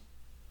God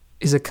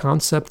is a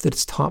concept that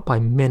is taught by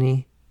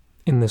many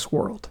in this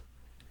world.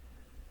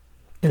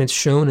 And it's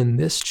shown in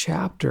this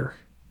chapter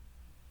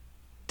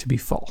to be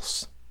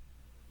false.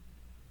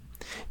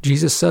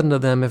 Jesus said unto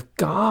them, if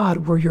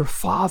God were your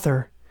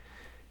Father,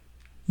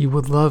 you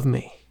would love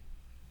me.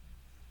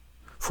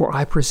 For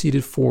I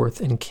proceeded forth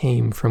and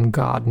came from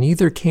God.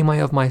 Neither came I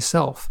of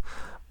myself,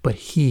 but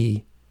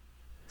he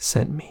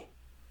sent me.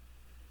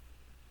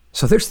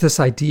 So there's this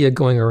idea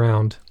going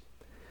around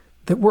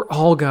that we're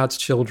all God's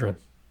children,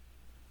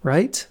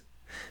 right?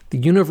 The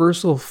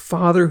universal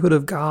fatherhood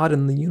of God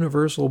and the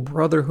universal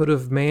brotherhood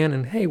of man.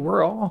 And hey,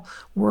 we're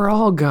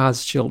all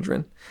God's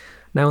children.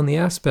 Now, in the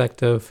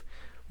aspect of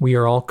we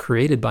are all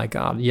created by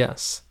God,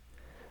 yes.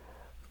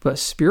 But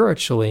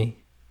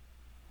spiritually,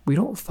 we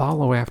don't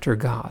follow after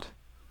God.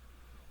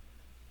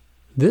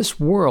 This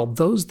world,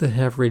 those that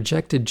have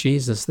rejected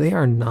Jesus, they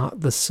are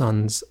not the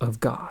sons of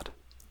God.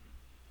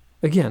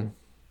 Again,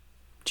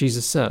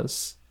 Jesus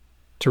says,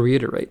 to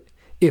reiterate,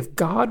 if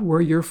God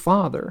were your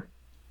Father,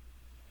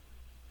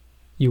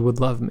 you would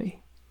love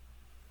me.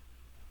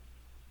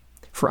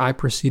 For I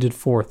proceeded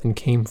forth and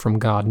came from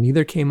God.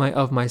 Neither came I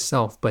of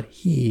myself, but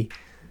he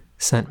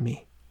sent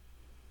me.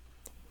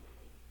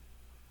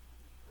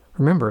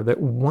 Remember that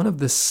one of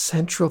the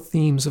central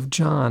themes of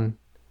John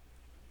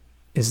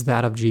is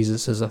that of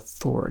Jesus'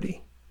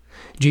 authority.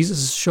 Jesus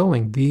is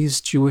showing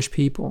these Jewish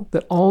people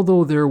that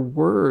although their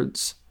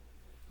words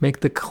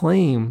make the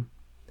claim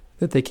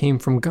that they came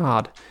from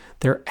God,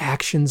 their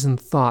actions and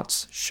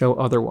thoughts show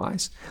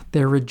otherwise.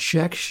 Their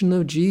rejection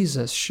of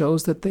Jesus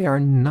shows that they are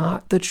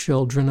not the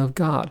children of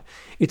God.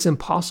 It's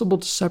impossible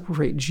to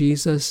separate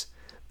Jesus,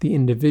 the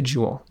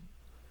individual,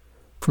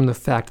 from the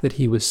fact that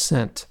he was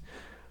sent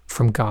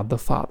from God the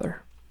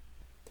Father.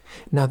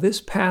 Now, this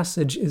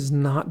passage is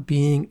not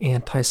being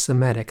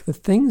anti-Semitic. The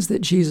things that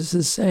Jesus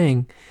is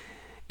saying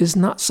is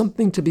not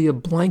something to be a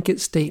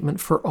blanket statement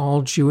for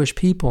all Jewish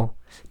people.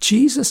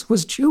 Jesus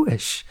was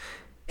Jewish.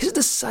 His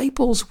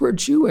disciples were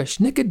Jewish.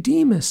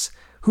 Nicodemus,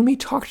 whom he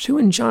talked to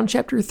in John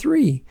chapter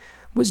 3,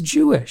 was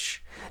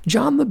Jewish.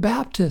 John the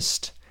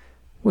Baptist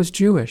was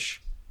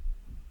Jewish.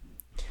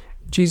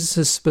 Jesus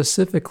is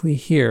specifically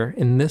here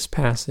in this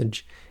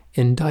passage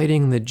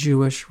indicting the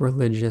Jewish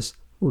religious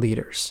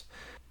leaders.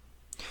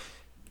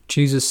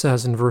 Jesus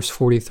says in verse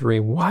 43,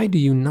 why do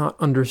you not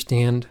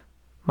understand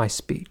my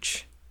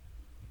speech?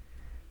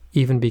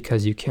 Even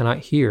because you cannot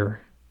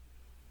hear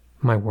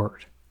my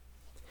word.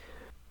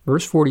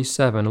 Verse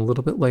 47, a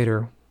little bit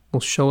later, will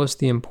show us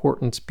the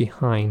importance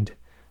behind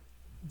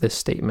this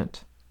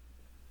statement.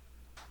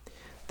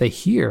 They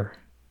hear,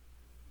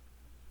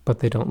 but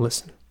they don't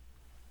listen.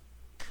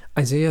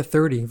 Isaiah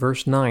 30,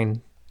 verse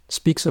 9,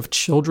 speaks of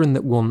children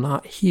that will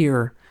not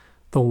hear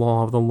the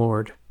law of the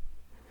Lord.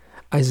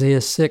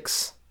 Isaiah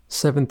 6,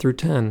 7 through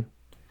 10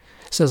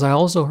 says, I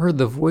also heard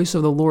the voice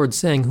of the Lord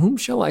saying, whom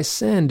shall I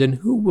send, and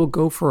who will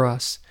go for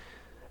us?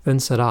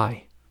 Then said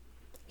I,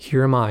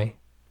 here am I,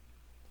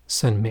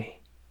 send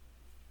me.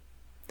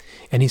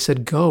 And he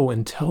said, go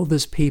and tell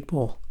this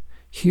people,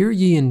 hear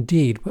ye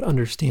indeed, but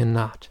understand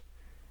not.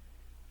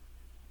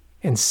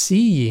 And see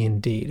ye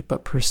indeed,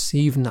 but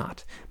perceive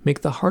not.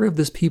 Make the heart of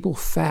this people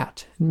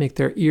fat, and make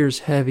their ears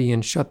heavy,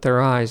 and shut their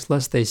eyes,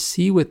 lest they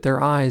see with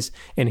their eyes,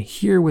 and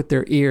hear with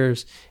their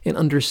ears, and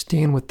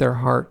understand with their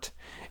heart,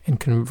 and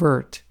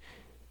convert,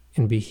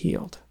 and be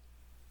healed.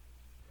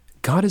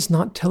 God is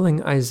not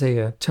telling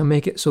Isaiah to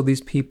make it so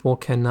these people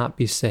cannot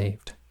be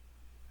saved.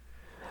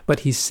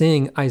 But he's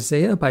saying,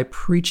 Isaiah, by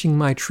preaching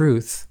my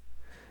truth,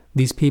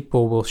 these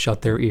people will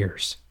shut their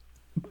ears.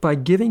 By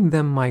giving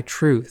them my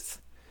truth,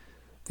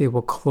 they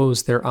will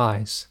close their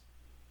eyes.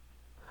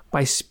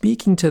 By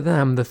speaking to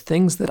them the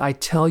things that I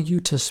tell you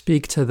to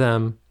speak to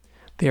them,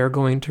 they are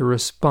going to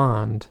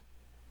respond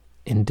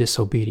in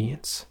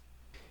disobedience.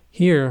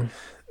 Here,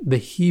 the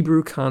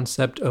Hebrew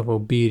concept of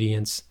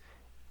obedience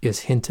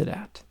is hinted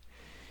at.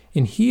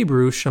 In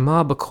Hebrew,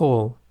 Shema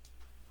B'Kol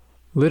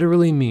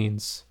literally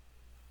means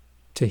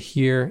to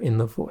hear in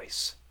the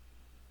voice.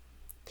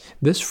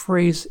 This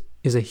phrase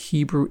is a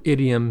Hebrew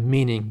idiom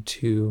meaning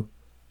to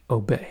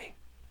obey.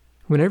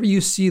 Whenever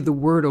you see the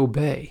word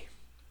obey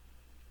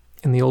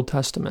in the Old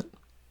Testament,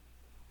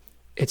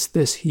 it's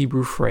this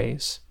Hebrew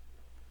phrase,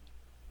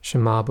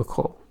 Shema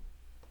B'Kol,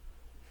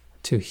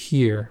 to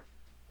hear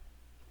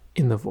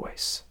in the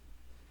voice.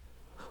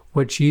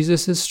 What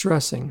Jesus is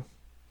stressing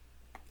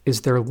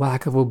is their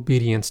lack of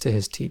obedience to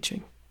his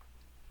teaching.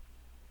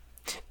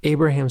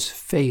 Abraham's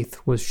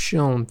faith was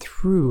shown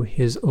through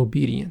his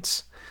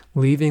obedience,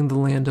 leaving the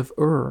land of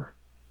Ur,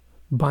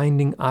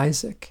 binding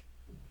Isaac,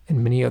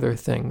 and many other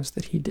things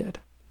that he did.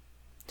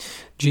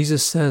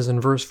 Jesus says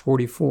in verse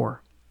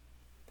 44,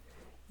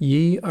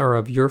 Ye are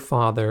of your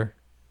father,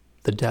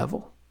 the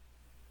devil,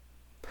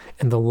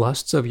 and the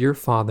lusts of your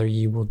father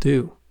ye will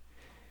do.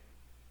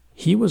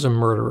 He was a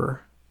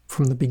murderer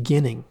from the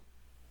beginning,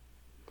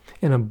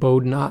 and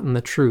abode not in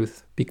the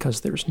truth,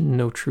 because there is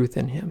no truth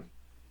in him.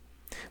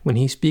 When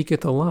he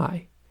speaketh a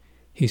lie,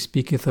 he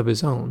speaketh of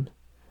his own,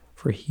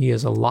 for he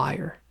is a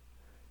liar,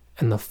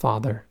 and the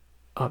father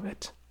of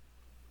it.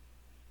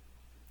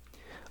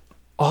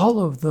 All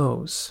of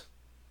those,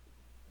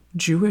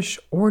 Jewish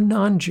or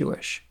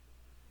non-Jewish,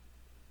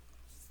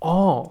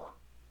 all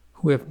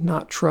who have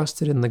not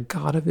trusted in the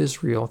God of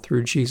Israel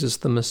through Jesus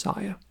the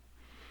Messiah,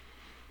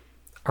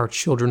 are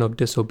children of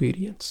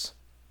disobedience,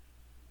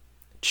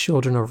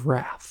 children of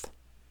wrath,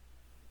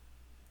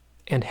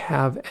 and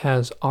have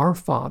as our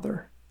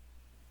father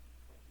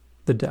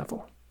the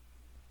devil.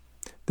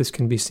 This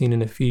can be seen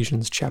in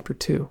Ephesians chapter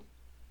 2.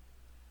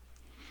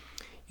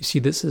 You see,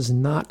 this is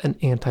not an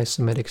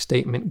anti-Semitic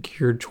statement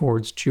geared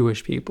towards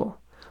Jewish people,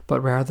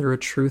 but rather a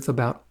truth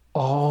about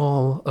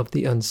all of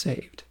the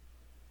unsaved.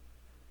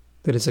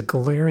 That is a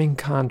glaring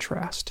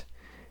contrast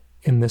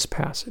in this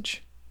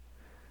passage.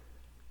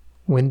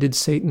 When did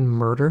Satan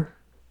murder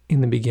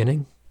in the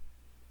beginning?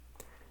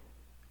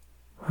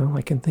 Well,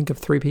 I can think of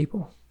 3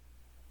 people.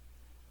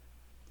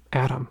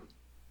 Adam,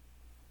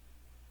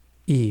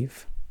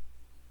 Eve,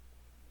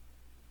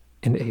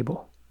 and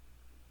Abel.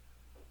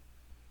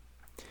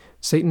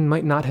 Satan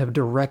might not have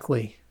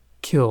directly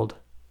killed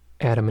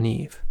Adam and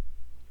Eve,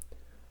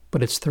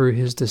 but it's through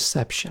his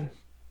deception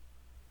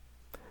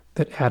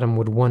that Adam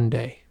would one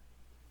day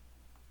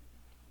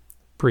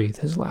breathe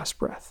his last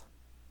breath.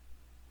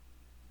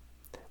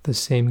 The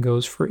same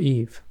goes for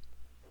Eve.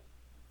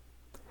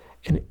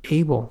 And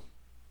Abel,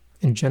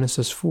 in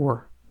Genesis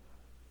 4,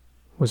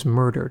 was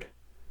murdered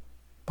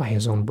by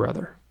his own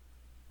brother.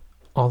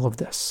 All of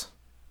this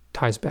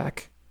ties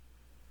back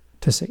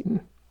to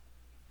Satan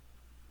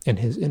and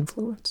his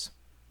influence.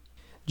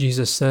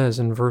 Jesus says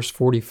in verse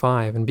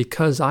 45, "And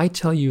because I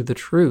tell you the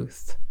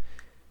truth,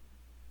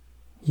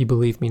 ye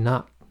believe me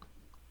not."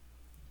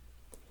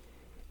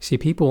 See,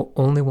 people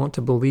only want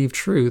to believe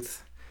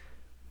truth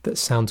that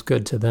sounds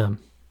good to them.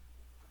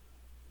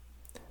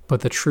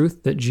 But the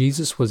truth that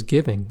Jesus was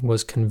giving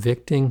was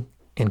convicting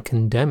and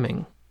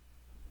condemning.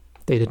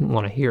 They didn't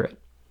want to hear it.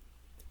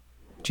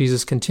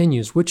 Jesus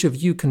continues, "Which of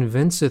you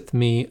convinceth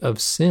me of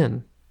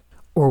sin?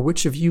 Or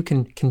which of you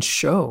can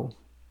show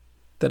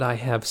that I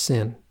have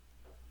sin?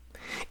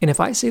 And if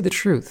I say the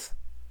truth,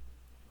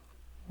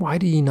 why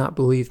do ye not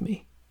believe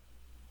me?"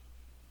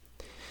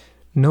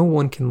 No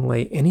one can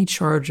lay any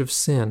charge of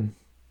sin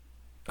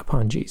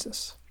upon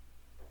Jesus.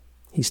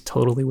 He's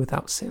totally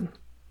without sin.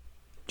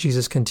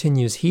 Jesus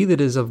continues, "He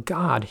that is of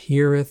God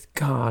heareth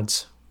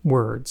God's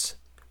words.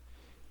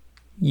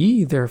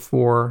 Ye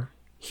therefore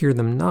hear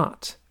them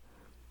not,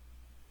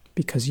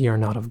 because ye are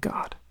not of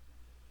God."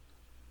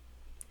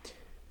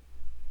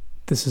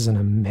 This is an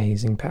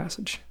amazing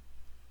passage.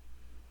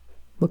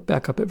 Look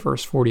back up at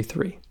verse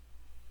 43.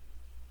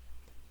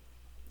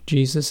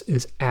 Jesus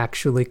is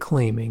actually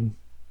claiming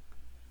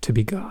to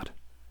be God.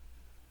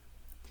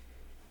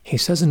 He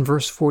says in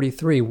verse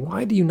 43,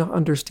 "Why do you not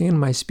understand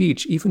my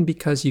speech, even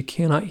because you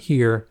cannot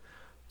hear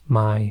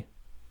my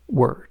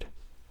word?"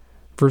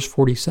 Verse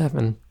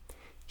 47,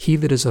 "He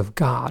that is of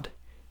God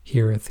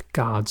heareth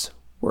God's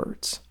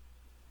words.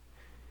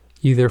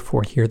 Ye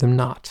therefore hear them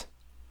not,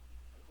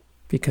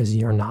 because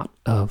ye are not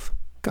of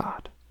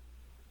God."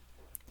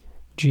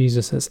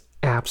 Jesus is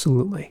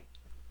absolutely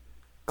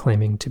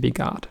claiming to be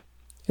God.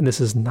 And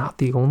this is not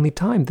the only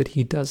time that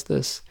he does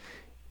this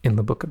in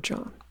the book of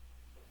John.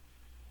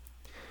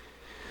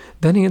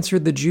 "Then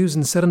answered the Jews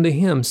and said unto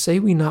him, Say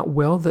we not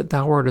well that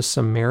thou art a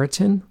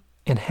Samaritan,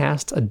 and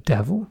hast a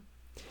devil?"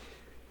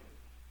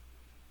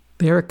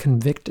 They are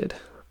convicted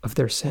of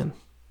their sin,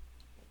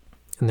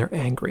 and they're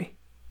angry.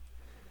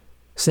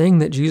 Saying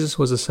that Jesus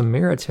was a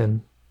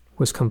Samaritan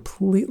was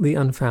completely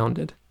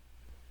unfounded.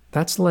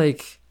 That's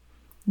like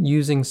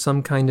using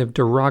some kind of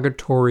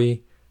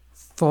derogatory,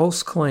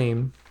 false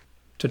claim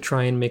to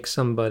try and make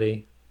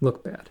somebody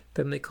look bad.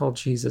 Then they call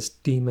Jesus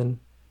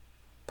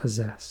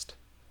demon-possessed,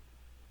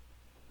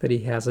 that he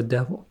has a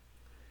devil.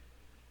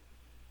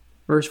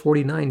 Verse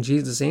 49,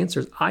 Jesus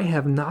answers, "I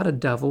have not a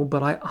devil,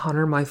 but I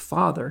honor my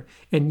Father,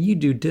 and ye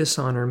do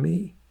dishonor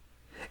me.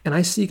 And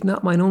I seek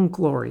not mine own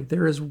glory.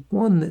 There is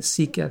one that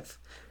seeketh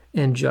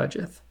and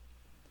judgeth."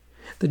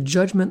 The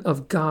judgment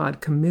of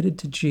God committed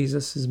to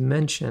Jesus is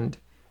mentioned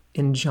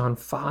in John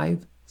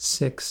 5,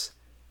 6,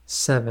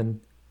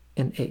 7,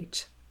 and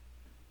 8.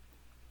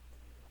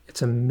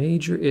 It's a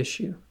major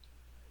issue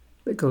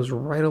that goes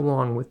right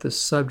along with the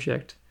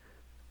subject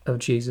of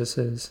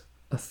Jesus'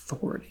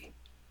 authority.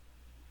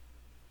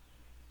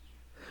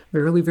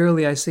 "Verily,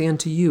 verily, I say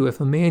unto you,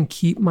 if a man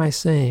keep my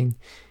saying,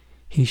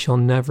 he shall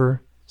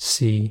never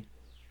see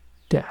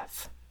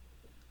death."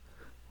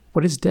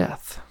 What is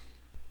death?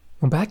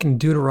 Well, back in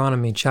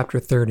Deuteronomy chapter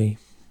 30,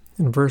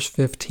 in verse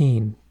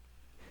 15,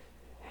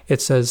 it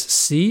says,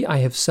 "See, I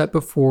have set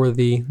before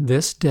thee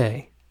this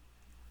day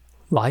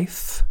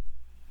life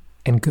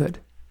and good,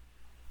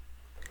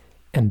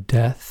 and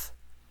death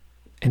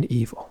and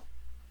evil.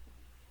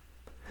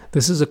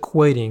 This is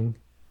equating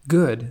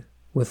good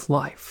with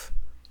life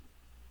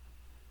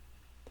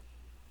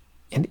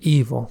and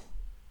evil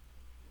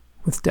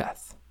with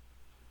death.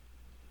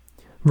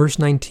 Verse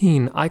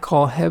 19, I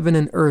call heaven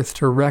and earth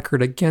to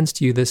record against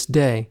you this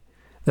day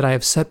that I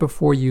have set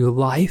before you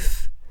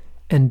life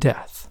and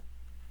death,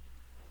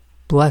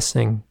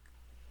 blessing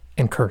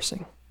and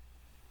cursing.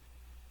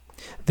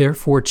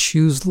 Therefore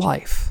choose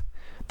life,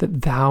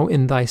 that thou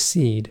and thy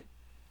seed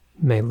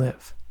may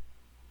live.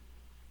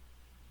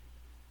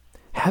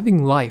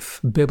 Having life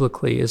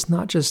biblically is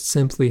not just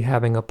simply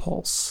having a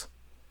pulse,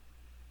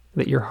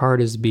 that your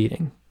heart is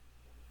beating,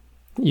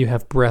 that you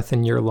have breath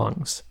in your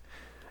lungs.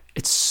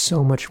 It's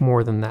so much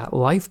more than that.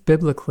 Life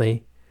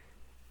biblically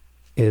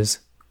is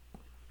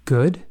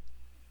good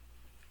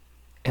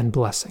and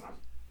blessing.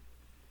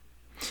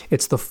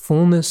 It's the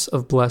fullness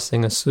of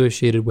blessing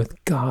associated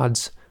with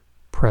God's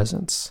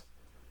presence.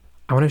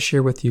 I want to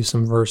share with you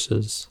some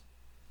verses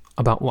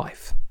about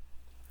life.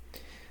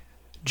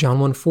 John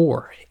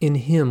 1:4, in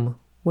him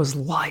was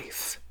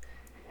life,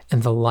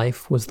 and the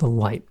life was the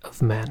light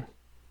of men.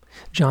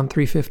 John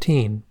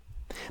 3:15,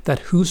 that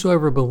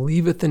whosoever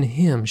believeth in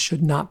him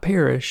should not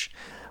perish,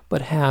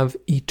 but have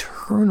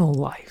eternal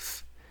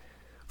life.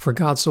 For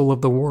God so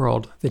loved the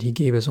world that he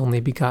gave his only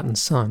begotten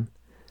Son,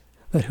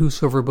 that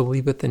whosoever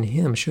believeth in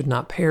him should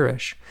not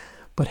perish,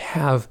 but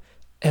have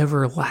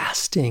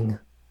everlasting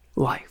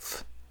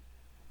life.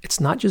 It's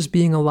not just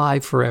being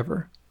alive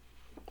forever.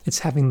 It's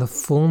having the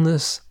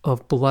fullness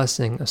of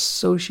blessing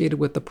associated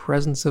with the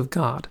presence of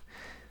God,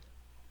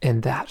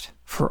 and that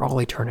for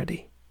all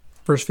eternity.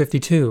 Verse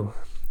 52,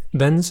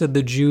 then said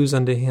the Jews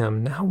unto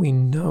him, now we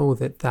know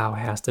that thou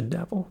hast a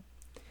devil.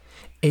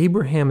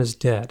 Abraham is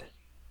dead,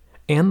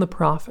 and the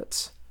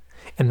prophets.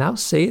 And thou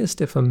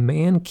sayest, if a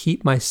man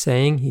keep my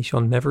saying, he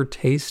shall never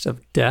taste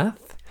of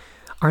death?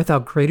 Art thou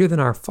greater than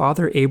our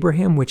father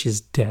Abraham, which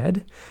is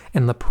dead,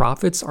 and the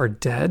prophets are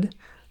dead?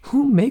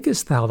 Whom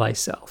makest thou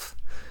thyself?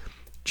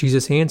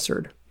 Jesus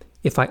answered,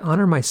 if I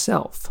honor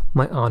myself,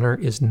 my honor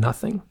is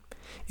nothing.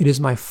 It is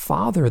my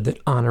Father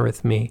that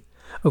honoreth me,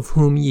 of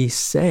whom ye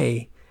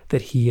say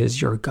that he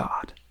is your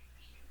God.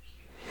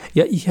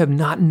 Yet ye have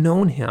not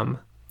known him,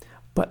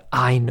 but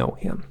I know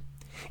him.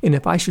 And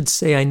if I should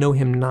say I know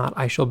him not,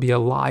 I shall be a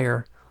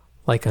liar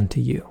like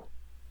unto you.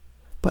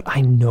 But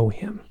I know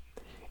him,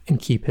 and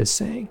keep his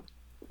saying.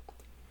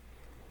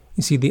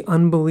 You see, the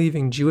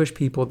unbelieving Jewish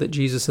people that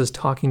Jesus is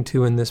talking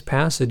to in this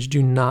passage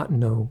do not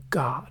know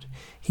God.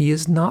 He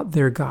is not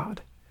their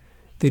God.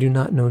 They do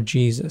not know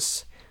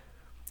Jesus,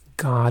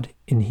 God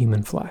in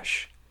human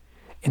flesh.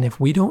 And if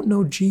we don't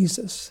know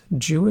Jesus,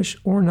 Jewish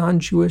or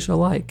non-Jewish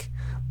alike,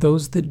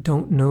 those that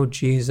don't know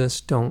Jesus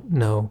don't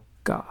know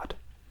God,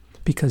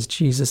 because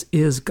Jesus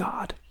is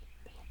God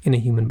in a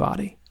human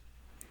body.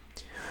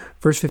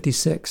 Verse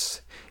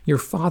 56, your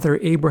father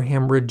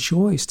Abraham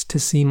rejoiced to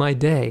see my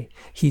day.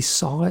 He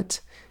saw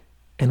it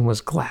and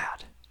was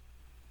glad.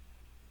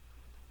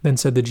 Then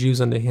said the Jews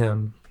unto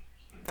him,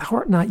 thou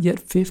art not yet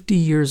 50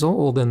 years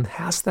old, and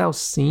hast thou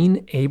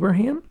seen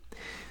Abraham?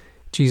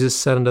 Jesus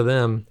said unto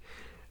them,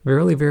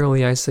 verily,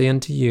 verily, I say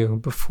unto you,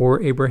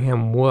 before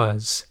Abraham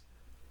was,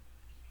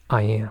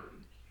 I am.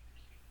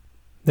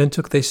 Then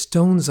took they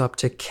stones up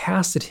to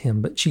cast at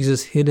him, but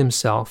Jesus hid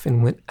himself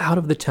and went out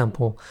of the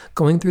temple,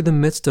 going through the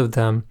midst of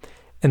them,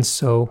 and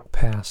so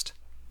passed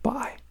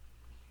by.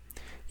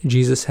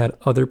 Jesus had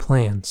other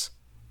plans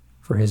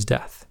for his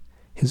death.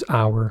 His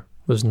hour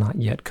was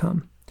not yet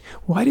come.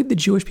 Why did the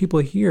Jewish people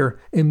here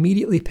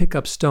immediately pick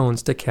up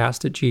stones to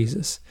cast at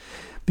Jesus?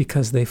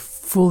 Because they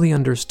fully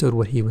understood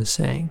what he was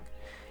saying.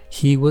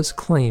 He was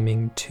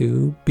claiming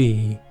to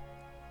be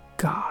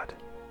God.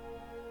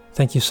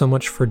 Thank you so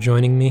much for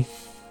joining me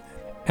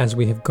as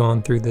we have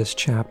gone through this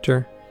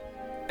chapter,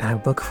 and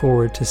I look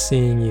forward to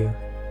seeing you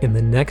in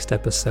the next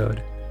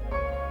episode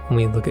when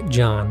we look at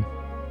John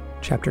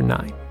chapter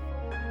 9.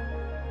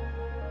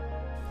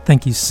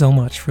 Thank you so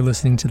much for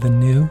listening to the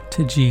New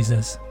to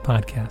Jesus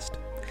podcast.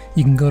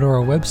 You can go to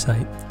our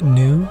website,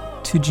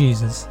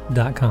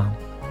 newtojesus.com.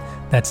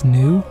 That's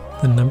new,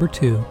 the number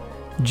 2,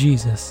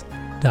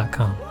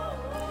 Jesus.com.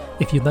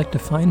 If you'd like to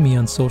find me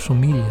on social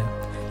media,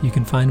 you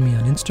can find me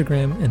on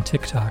Instagram and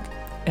TikTok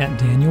at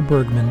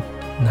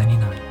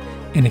DanielBergman99.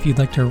 And if you'd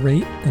like to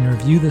rate and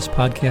review this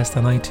podcast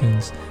on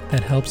iTunes,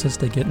 that helps us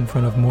to get in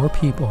front of more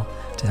people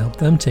to help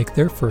them take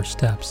their first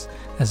steps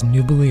as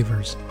new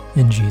believers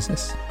in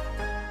Jesus.